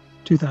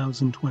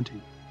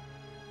 2020.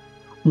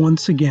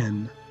 Once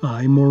again,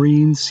 I,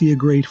 Maureen, see a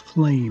great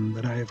flame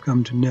that I have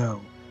come to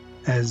know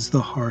as the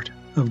heart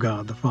of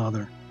God the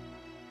Father.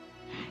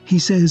 He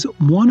says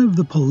one of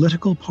the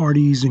political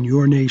parties in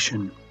your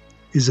nation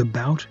is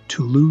about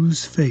to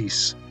lose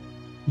face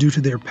due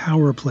to their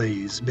power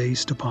plays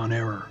based upon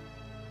error.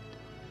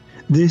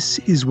 This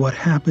is what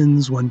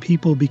happens when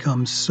people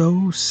become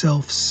so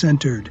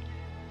self-centered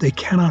they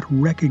cannot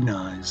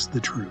recognize the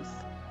truth.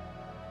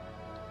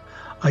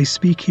 I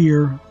speak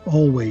here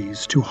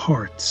always to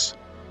hearts,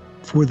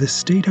 for the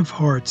state of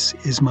hearts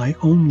is my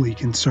only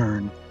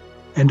concern,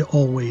 and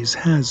always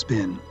has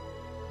been.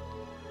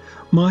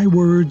 My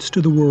words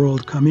to the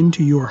world come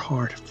into your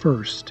heart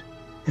first,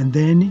 and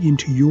then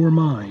into your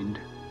mind,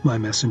 my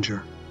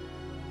messenger,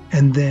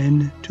 and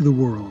then to the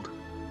world.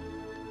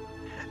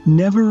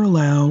 Never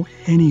allow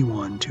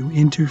anyone to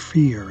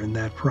interfere in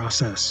that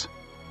process.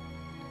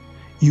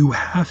 You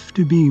have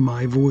to be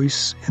my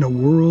voice in a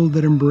world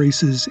that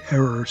embraces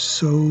error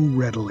so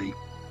readily.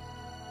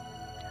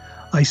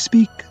 I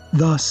speak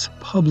thus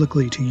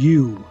publicly to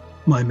you,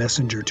 my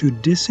messenger, to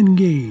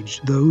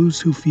disengage those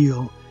who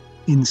feel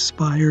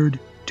inspired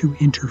to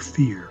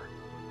interfere.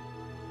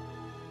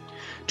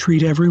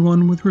 Treat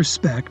everyone with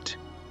respect,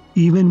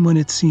 even when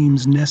it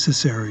seems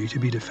necessary to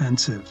be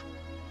defensive.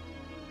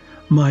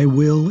 My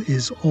will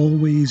is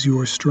always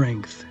your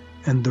strength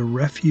and the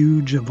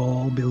refuge of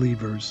all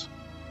believers.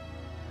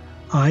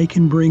 I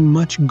can bring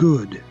much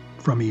good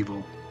from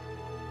evil.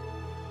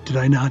 Did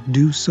I not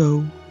do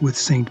so with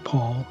St.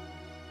 Paul?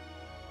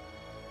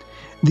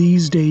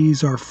 These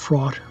days are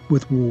fraught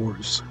with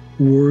wars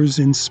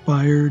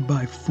inspired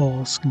by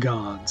false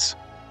gods.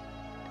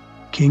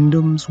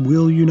 Kingdoms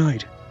will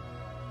unite,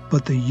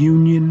 but the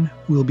union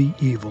will be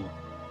evil.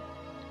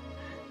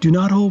 Do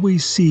not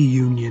always see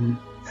union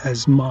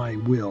as my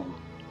will.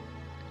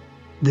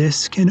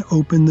 This can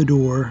open the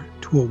door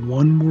to a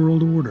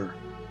one-world order,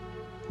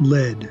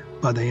 led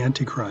by the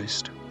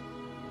Antichrist.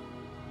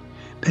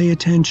 Pay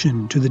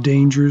attention to the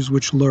dangers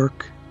which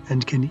lurk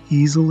and can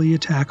easily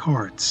attack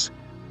hearts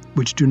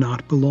which do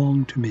not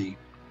belong to me.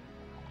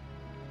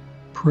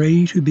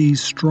 Pray to be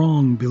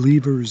strong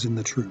believers in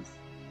the truth.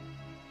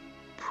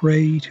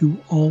 Pray to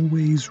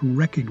always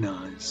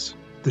recognize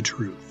the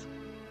truth.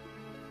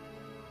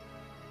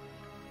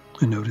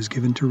 A note is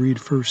given to read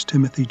 1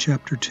 Timothy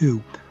chapter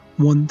 2,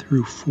 1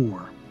 through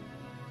 4.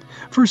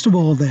 First of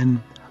all,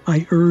 then,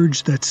 I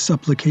urge that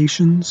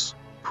supplications,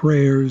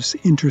 prayers,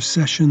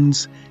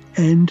 intercessions,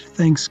 and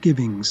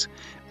thanksgivings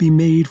be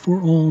made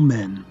for all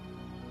men,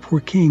 for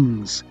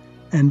kings,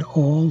 and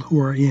all who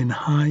are in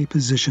high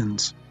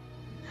positions,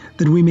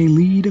 that we may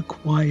lead a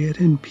quiet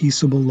and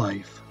peaceable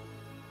life,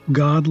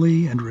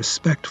 godly and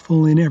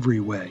respectful in every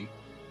way.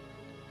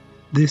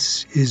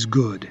 This is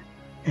good,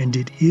 and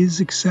it is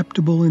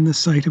acceptable in the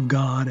sight of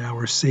God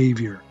our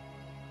Savior,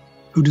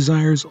 who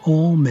desires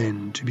all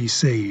men to be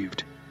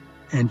saved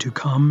and to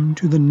come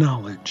to the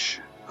knowledge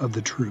of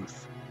the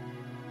truth.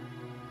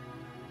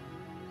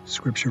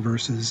 Scripture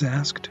verses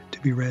asked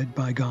to be read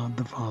by God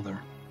the Father.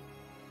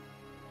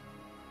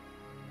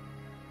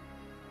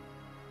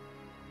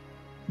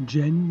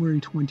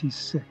 January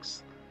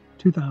 26th,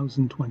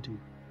 2020.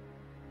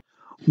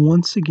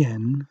 Once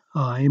again,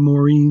 I,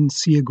 Maureen,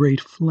 see a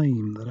great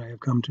flame that I have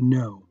come to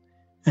know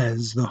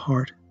as the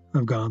heart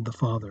of God the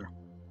Father.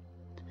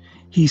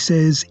 He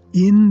says,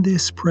 in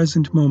this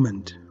present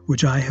moment,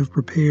 which I have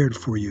prepared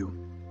for you,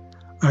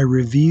 I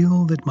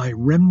reveal that my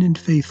remnant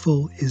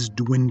faithful is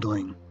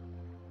dwindling.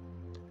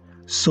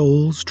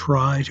 Souls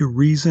try to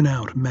reason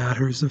out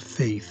matters of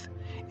faith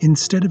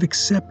instead of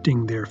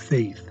accepting their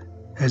faith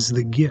as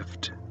the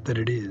gift that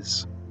it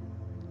is.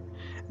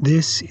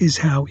 This is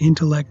how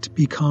intellect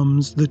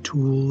becomes the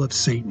tool of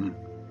Satan.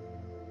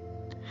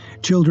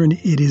 Children,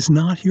 it is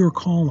not your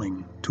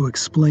calling to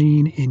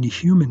explain in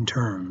human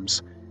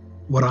terms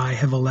what I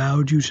have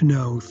allowed you to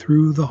know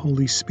through the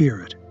Holy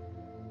Spirit,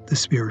 the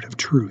Spirit of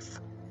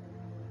truth.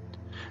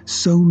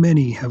 So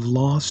many have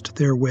lost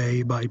their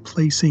way by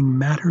placing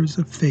matters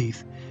of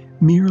faith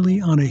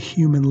merely on a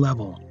human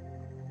level.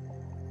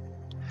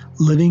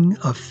 Living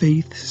a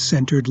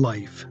faith-centered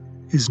life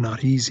is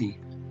not easy.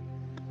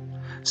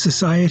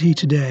 Society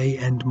today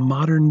and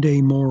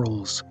modern-day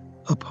morals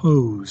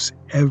oppose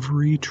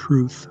every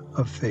truth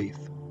of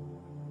faith.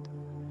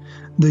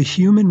 The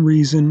human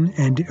reason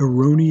and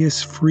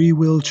erroneous free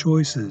will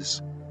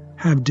choices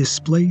have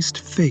displaced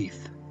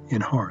faith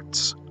in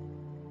hearts.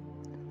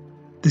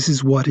 This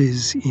is what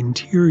is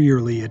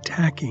interiorly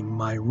attacking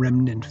my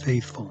remnant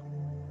faithful.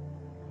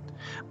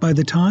 By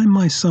the time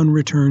my Son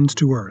returns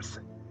to earth,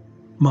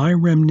 my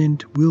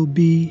remnant will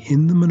be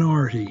in the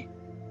minority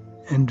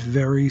and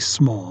very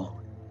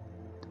small.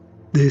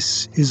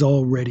 This is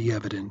already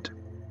evident.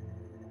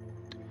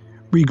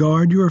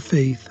 Regard your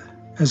faith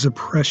as a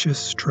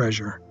precious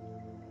treasure.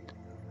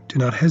 Do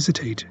not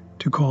hesitate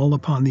to call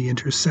upon the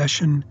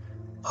intercession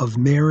of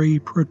Mary,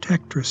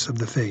 protectress of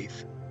the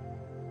faith.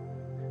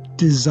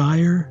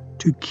 Desire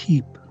to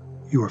keep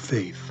your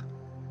faith.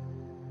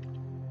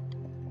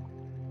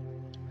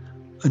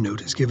 A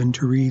note is given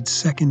to read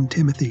 2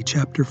 Timothy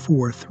chapter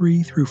 4,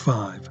 3 through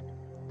 5.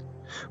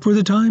 For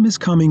the time is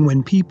coming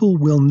when people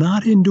will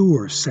not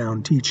endure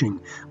sound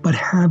teaching, but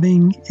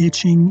having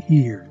itching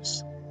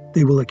ears,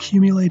 they will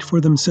accumulate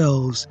for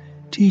themselves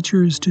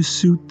teachers to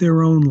suit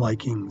their own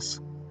likings,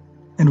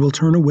 and will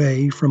turn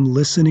away from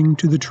listening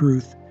to the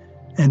truth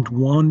and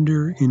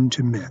wander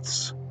into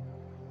myths.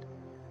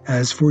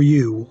 As for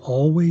you,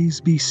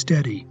 always be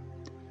steady,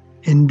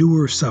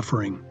 endure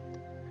suffering,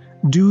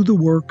 do the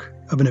work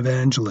of an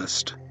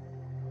evangelist,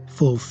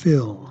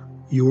 fulfill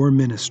your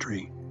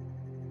ministry.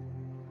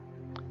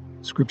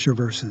 Scripture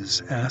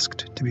verses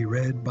asked to be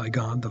read by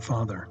God the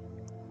Father.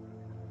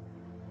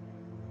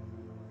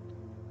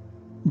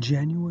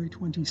 January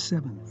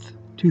 27th,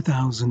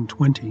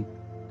 2020.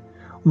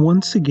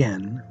 Once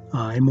again,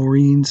 I,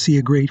 Maureen, see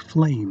a great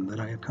flame that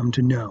I have come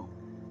to know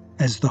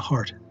as the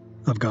heart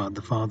of God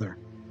the Father.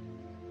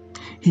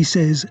 He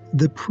says,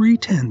 the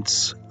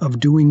pretense of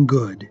doing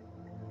good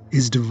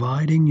is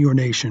dividing your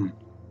nation.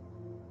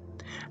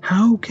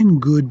 How can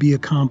good be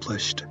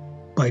accomplished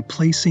by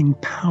placing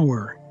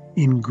power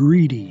in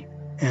greedy,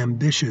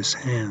 ambitious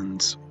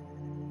hands?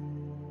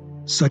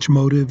 Such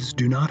motives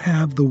do not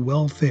have the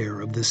welfare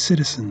of the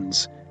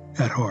citizens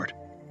at heart.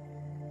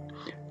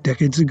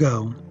 Decades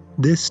ago,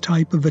 this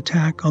type of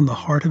attack on the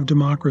heart of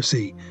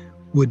democracy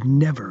would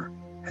never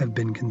have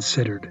been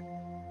considered.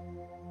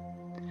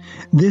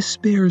 This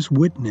bears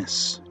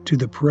witness to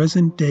the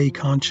present-day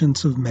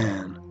conscience of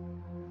man.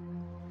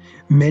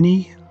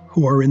 Many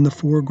who are in the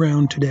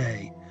foreground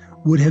today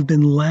would have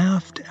been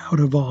laughed out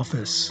of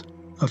office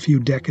a few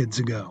decades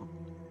ago.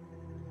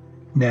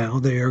 Now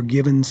they are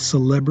given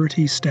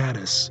celebrity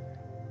status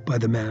by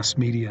the mass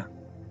media.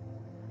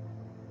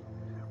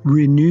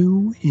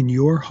 Renew in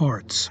your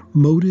hearts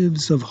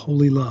motives of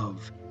holy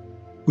love,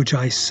 which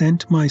I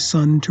sent my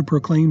Son to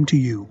proclaim to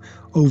you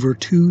over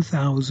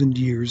 2,000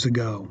 years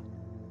ago.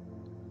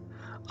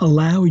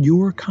 Allow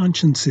your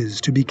consciences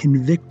to be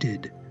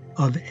convicted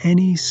of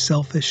any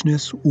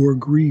selfishness or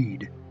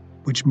greed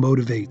which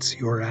motivates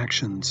your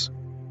actions.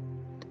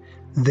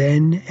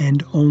 Then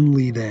and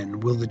only then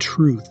will the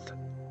truth,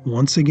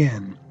 once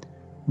again,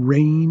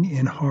 reign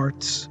in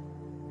hearts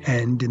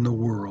and in the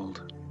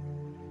world.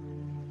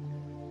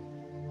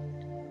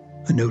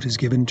 A note is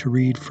given to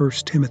read 1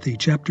 Timothy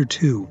chapter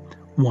 2,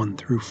 1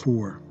 through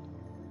 4.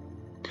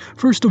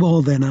 First of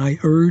all, then, I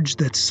urge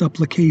that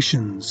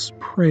supplications,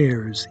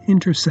 prayers,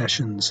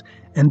 intercessions,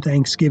 and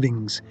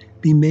thanksgivings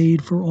be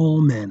made for all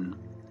men,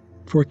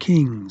 for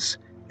kings,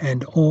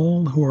 and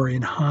all who are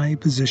in high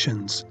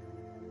positions,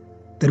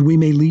 that we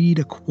may lead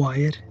a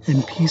quiet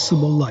and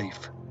peaceable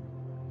life,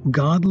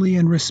 godly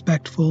and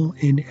respectful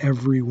in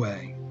every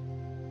way.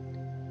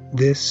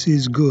 This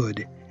is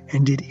good,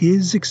 and it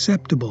is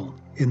acceptable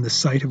in the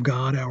sight of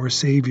God our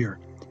Savior,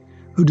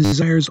 who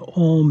desires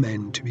all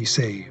men to be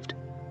saved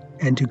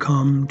and to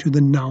come to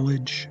the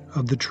knowledge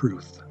of the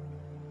truth.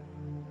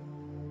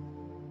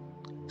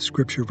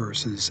 Scripture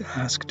verses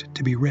asked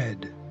to be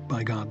read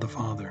by God the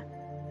Father.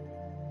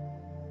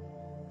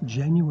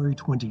 January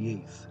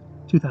 28th,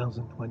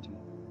 2020.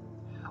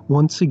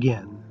 Once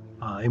again,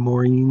 I,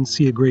 Maureen,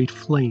 see a great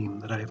flame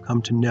that I have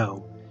come to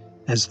know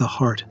as the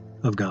heart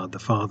of God the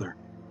Father.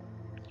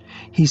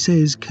 He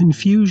says,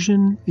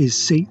 confusion is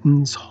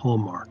Satan's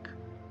hallmark.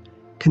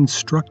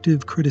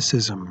 Constructive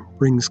criticism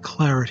brings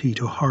clarity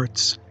to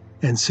hearts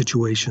and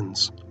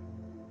situations.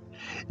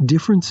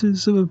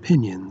 Differences of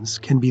opinions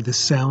can be the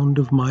sound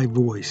of my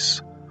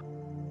voice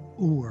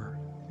or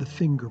the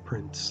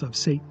fingerprints of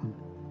Satan,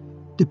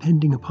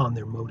 depending upon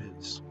their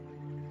motives.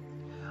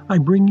 I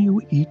bring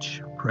you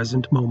each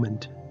present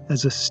moment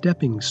as a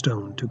stepping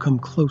stone to come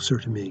closer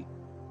to me.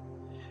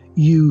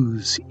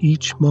 Use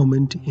each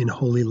moment in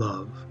holy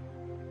love.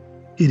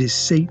 It is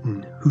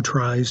Satan who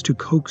tries to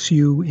coax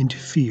you into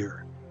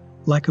fear,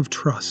 lack of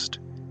trust,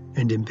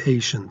 and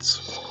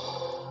impatience.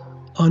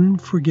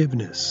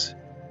 Unforgiveness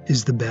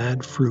is the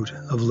bad fruit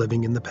of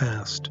living in the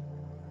past.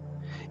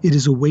 It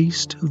is a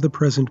waste of the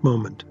present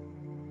moment.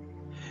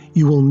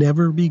 You will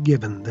never be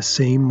given the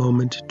same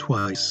moment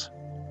twice.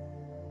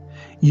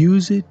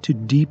 Use it to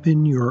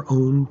deepen your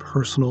own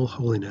personal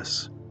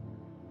holiness.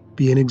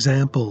 Be an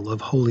example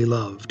of holy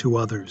love to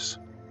others.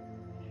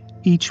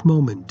 Each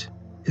moment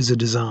is a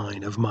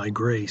design of my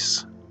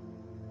grace.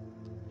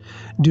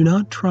 Do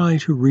not try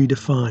to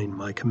redefine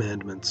my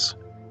commandments.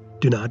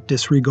 Do not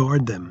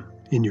disregard them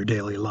in your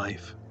daily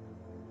life.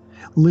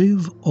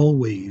 Live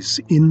always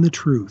in the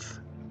truth,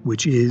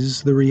 which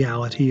is the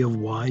reality of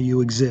why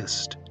you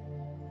exist,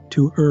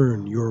 to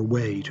earn your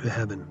way to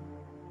heaven.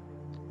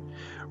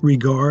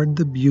 Regard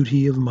the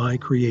beauty of my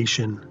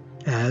creation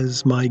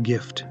as my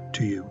gift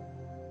to you.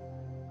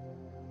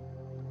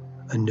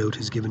 A note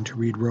is given to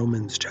read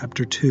Romans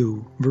chapter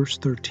 2, verse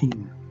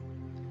 13.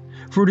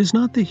 For it is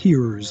not the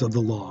hearers of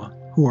the law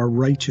who are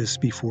righteous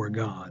before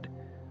God,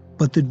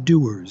 but the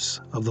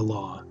doers of the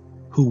law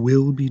who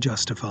will be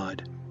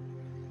justified.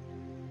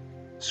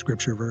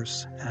 Scripture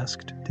verse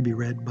asked to be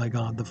read by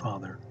God the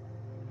Father.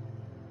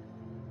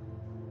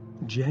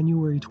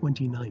 January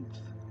 29th,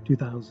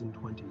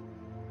 2020.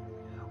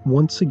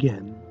 Once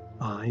again,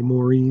 I,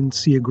 Maureen,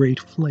 see a great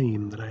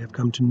flame that I have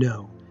come to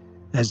know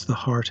as the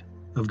heart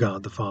of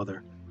God the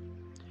Father.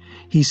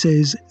 He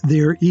says,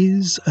 there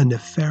is a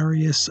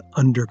nefarious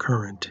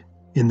undercurrent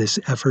in this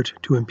effort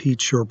to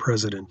impeach your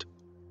president.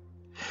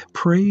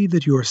 Pray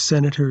that your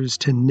senators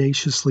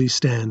tenaciously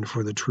stand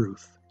for the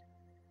truth.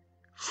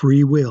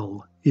 Free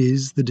will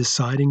is the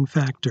deciding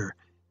factor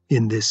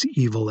in this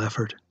evil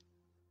effort.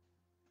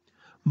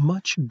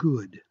 Much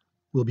good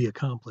will be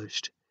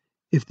accomplished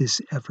if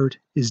this effort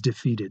is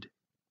defeated.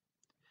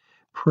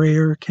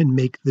 Prayer can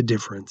make the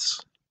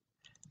difference.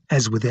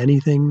 As with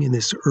anything in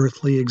this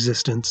earthly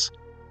existence,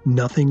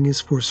 nothing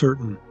is for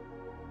certain.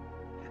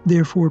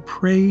 Therefore,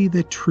 pray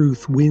that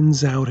truth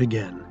wins out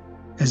again,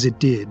 as it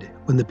did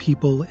when the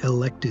people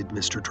elected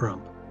Mr.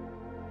 Trump.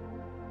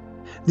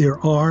 There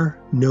are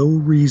no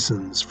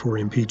reasons for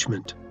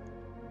impeachment.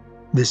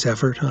 This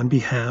effort on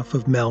behalf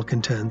of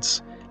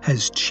malcontents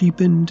has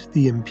cheapened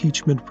the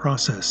impeachment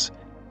process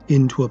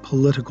into a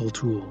political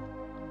tool.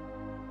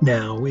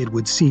 Now, it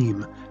would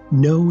seem,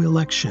 no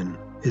election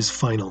is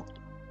final.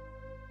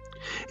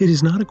 It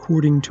is not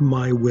according to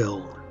my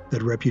will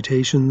that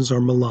reputations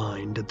are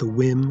maligned at the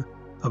whim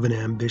of an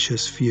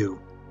ambitious few.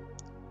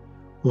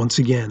 Once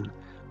again,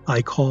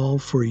 I call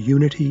for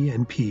unity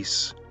and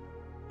peace.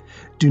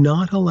 Do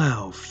not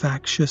allow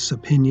factious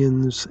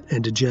opinions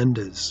and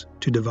agendas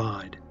to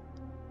divide.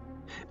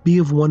 Be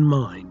of one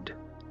mind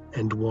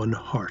and one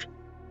heart.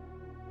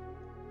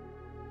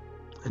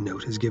 A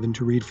note is given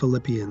to read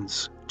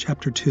Philippians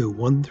chapter 2,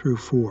 1 through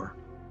 4.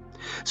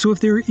 So if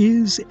there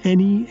is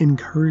any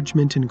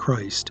encouragement in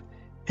Christ,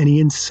 any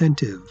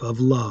incentive of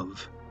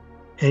love,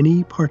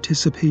 any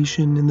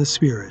participation in the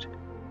Spirit,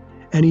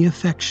 any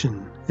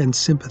affection and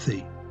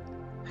sympathy,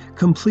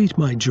 complete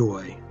my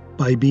joy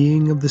by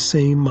being of the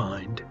same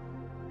mind,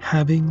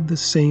 having the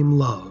same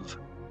love,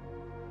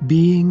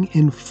 being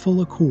in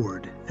full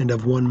accord and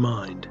of one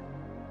mind.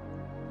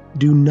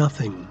 Do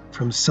nothing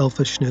from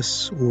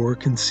selfishness or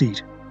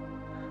conceit,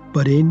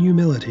 but in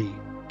humility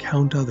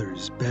count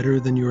others better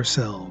than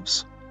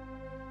yourselves.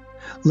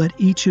 Let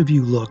each of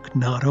you look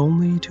not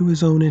only to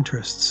his own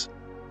interests,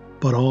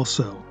 but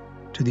also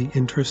to the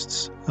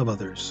interests of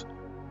others.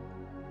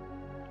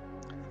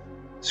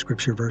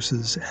 Scripture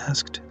verses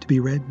asked to be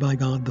read by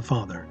God the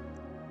Father.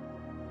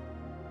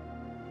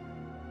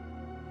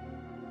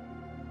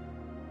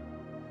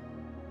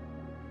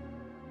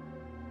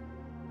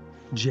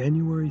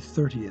 January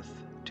 30th,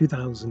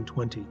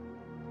 2020.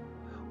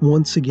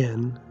 Once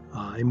again,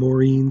 I,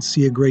 Maureen,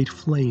 see a great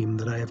flame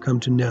that I have come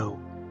to know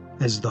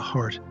as the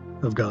heart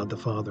of God the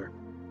Father.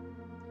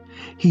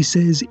 He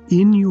says,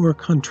 in your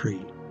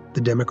country,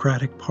 the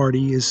Democratic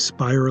Party is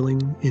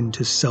spiraling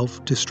into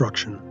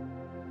self-destruction.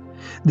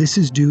 This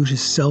is due to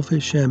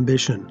selfish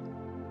ambition.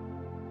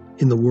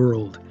 In the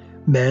world,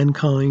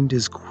 mankind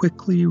is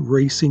quickly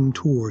racing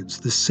towards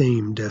the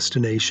same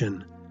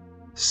destination,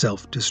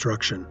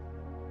 self-destruction.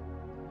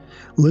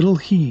 Little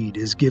heed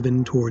is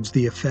given towards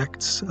the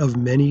effects of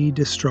many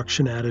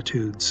destruction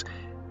attitudes,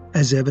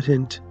 as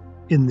evident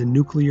in the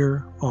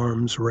nuclear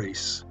arms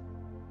race.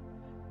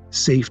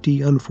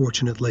 Safety,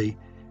 unfortunately,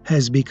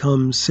 has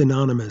become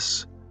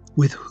synonymous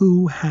with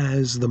who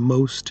has the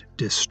most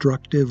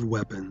destructive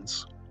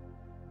weapons.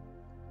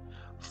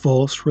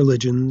 False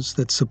religions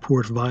that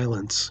support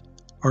violence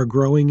are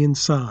growing in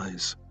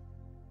size,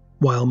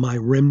 while my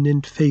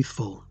remnant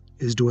faithful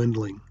is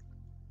dwindling.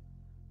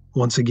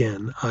 Once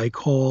again, I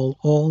call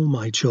all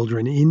my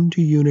children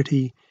into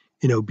unity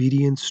in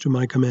obedience to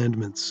my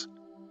commandments.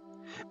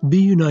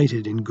 Be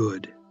united in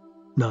good,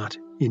 not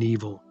in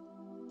evil.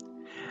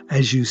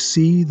 As you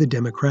see the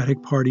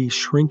Democratic Party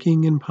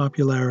shrinking in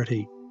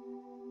popularity,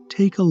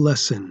 take a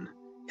lesson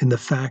in the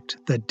fact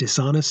that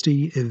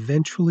dishonesty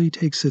eventually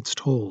takes its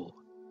toll.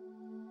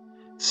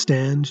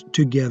 Stand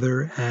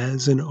together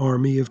as an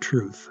army of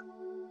truth.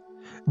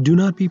 Do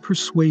not be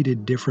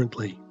persuaded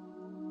differently.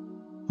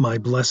 My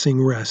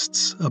blessing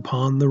rests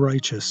upon the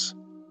righteous,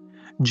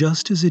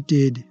 just as it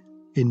did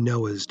in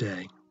Noah's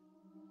day.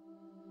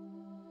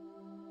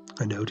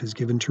 A note is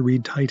given to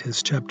read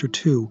Titus chapter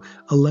 2,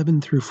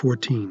 11 through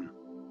 14.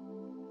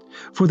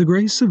 For the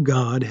grace of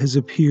God has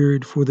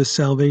appeared for the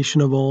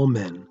salvation of all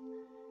men,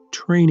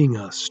 training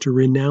us to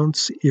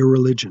renounce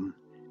irreligion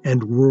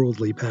and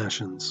worldly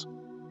passions,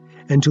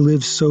 and to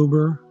live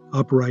sober,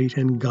 upright,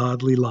 and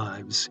godly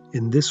lives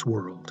in this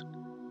world,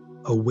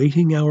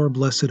 awaiting our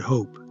blessed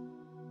hope,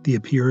 the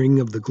appearing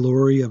of the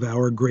glory of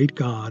our great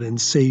God and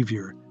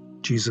Savior,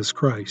 Jesus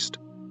Christ,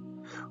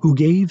 who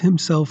gave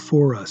himself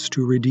for us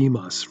to redeem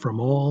us from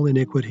all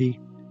iniquity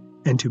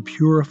and to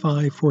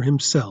purify for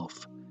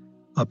himself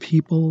a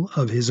people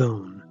of his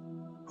own,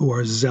 who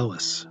are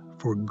zealous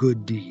for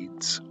good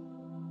deeds.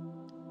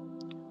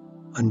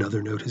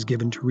 Another note is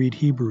given to read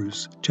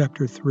Hebrews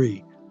chapter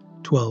 3,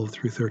 12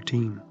 through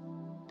 13.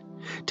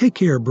 Take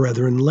care,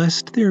 brethren,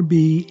 lest there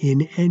be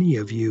in any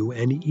of you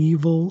an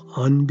evil,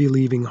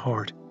 unbelieving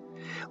heart,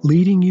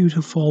 leading you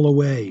to fall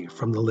away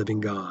from the living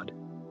God.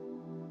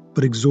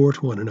 But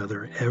exhort one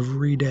another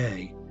every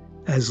day,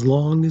 as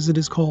long as it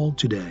is called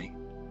today,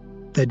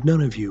 that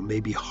none of you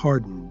may be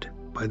hardened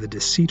by the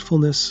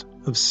deceitfulness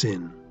of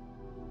sin.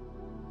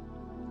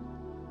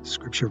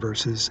 Scripture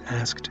verses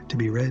asked to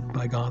be read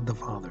by God the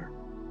Father.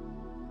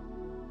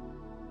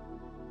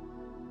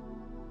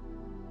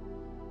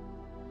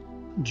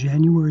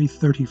 January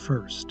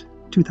 31st,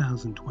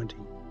 2020.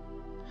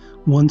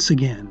 Once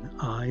again,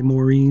 I,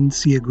 Maureen,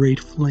 see a great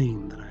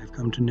flame that I have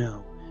come to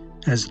know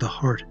as the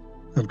heart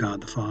of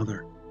God the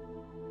Father.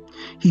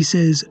 He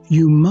says,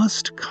 "You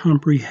must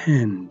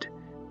comprehend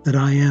that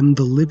I am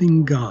the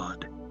living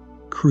God,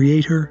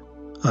 creator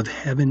of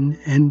heaven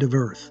and of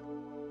earth.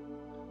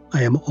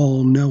 I am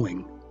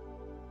all-knowing.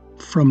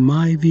 From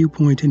my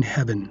viewpoint in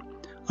heaven,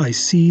 I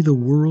see the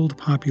world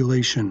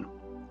population,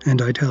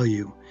 and I tell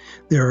you,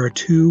 there are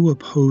two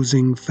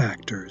opposing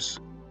factors.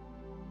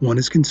 One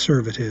is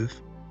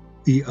conservative,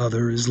 the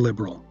other is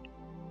liberal.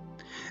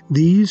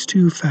 These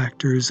two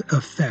factors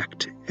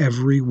affect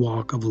every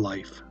walk of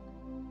life.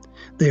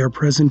 They are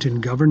present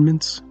in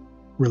governments,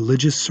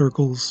 religious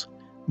circles,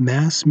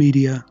 mass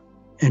media,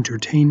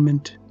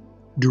 entertainment,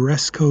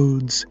 dress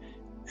codes,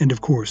 and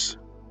of course,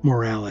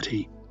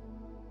 morality.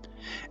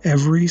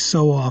 Every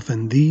so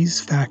often,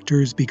 these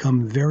factors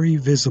become very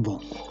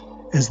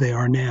visible, as they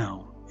are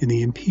now in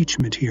the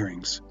impeachment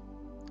hearings.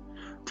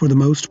 For the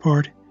most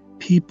part,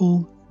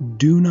 people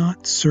do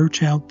not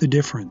search out the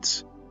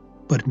difference,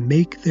 but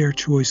make their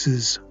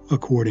choices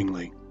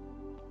accordingly.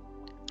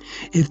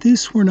 If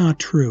this were not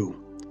true,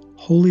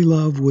 holy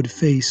love would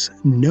face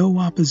no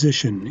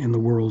opposition in the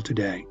world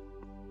today.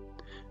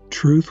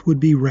 Truth would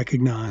be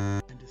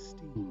recognized and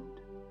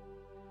esteemed.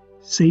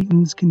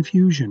 Satan's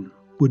confusion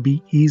would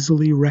be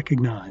easily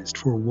recognized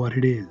for what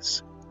it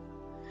is.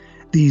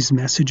 These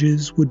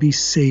messages would be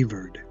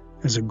savored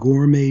as a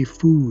gourmet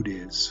food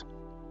is.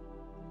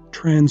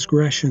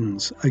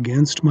 Transgressions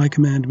against my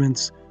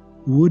commandments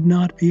would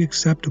not be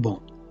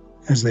acceptable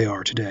as they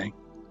are today.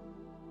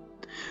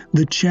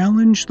 The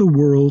challenge the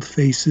world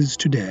faces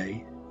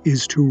today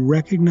is to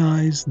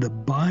recognize the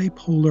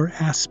bipolar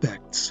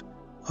aspects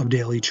of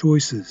daily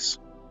choices.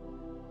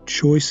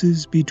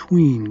 Choices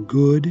between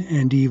good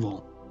and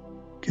evil,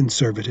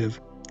 conservative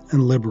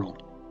and liberal.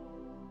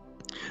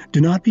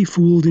 Do not be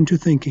fooled into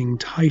thinking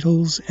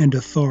titles and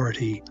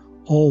authority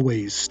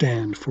always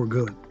stand for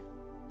good.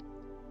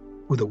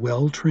 With a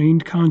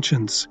well-trained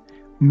conscience,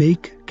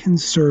 make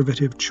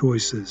conservative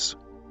choices.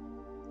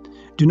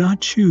 Do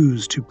not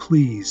choose to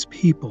please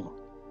people.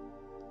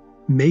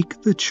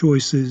 Make the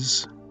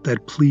choices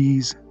that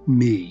please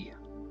me.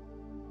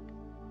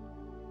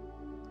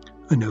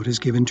 A note is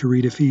given to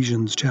read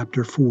Ephesians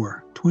chapter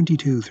 4,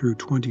 22 through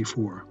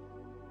 24.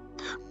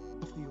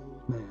 The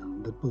old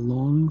man that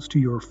belongs to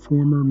your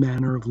former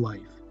manner of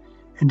life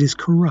and is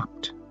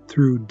corrupt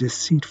through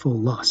deceitful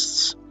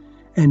lusts,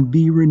 and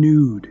be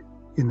renewed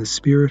in the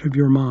spirit of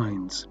your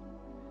minds,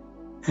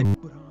 and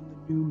put on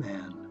the new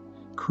man,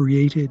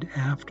 created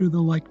after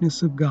the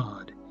likeness of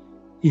God,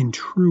 in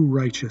true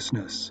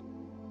righteousness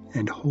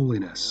and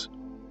holiness.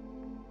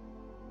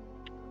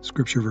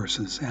 Scripture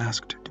verses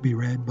asked to be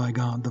read by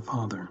God the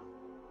Father.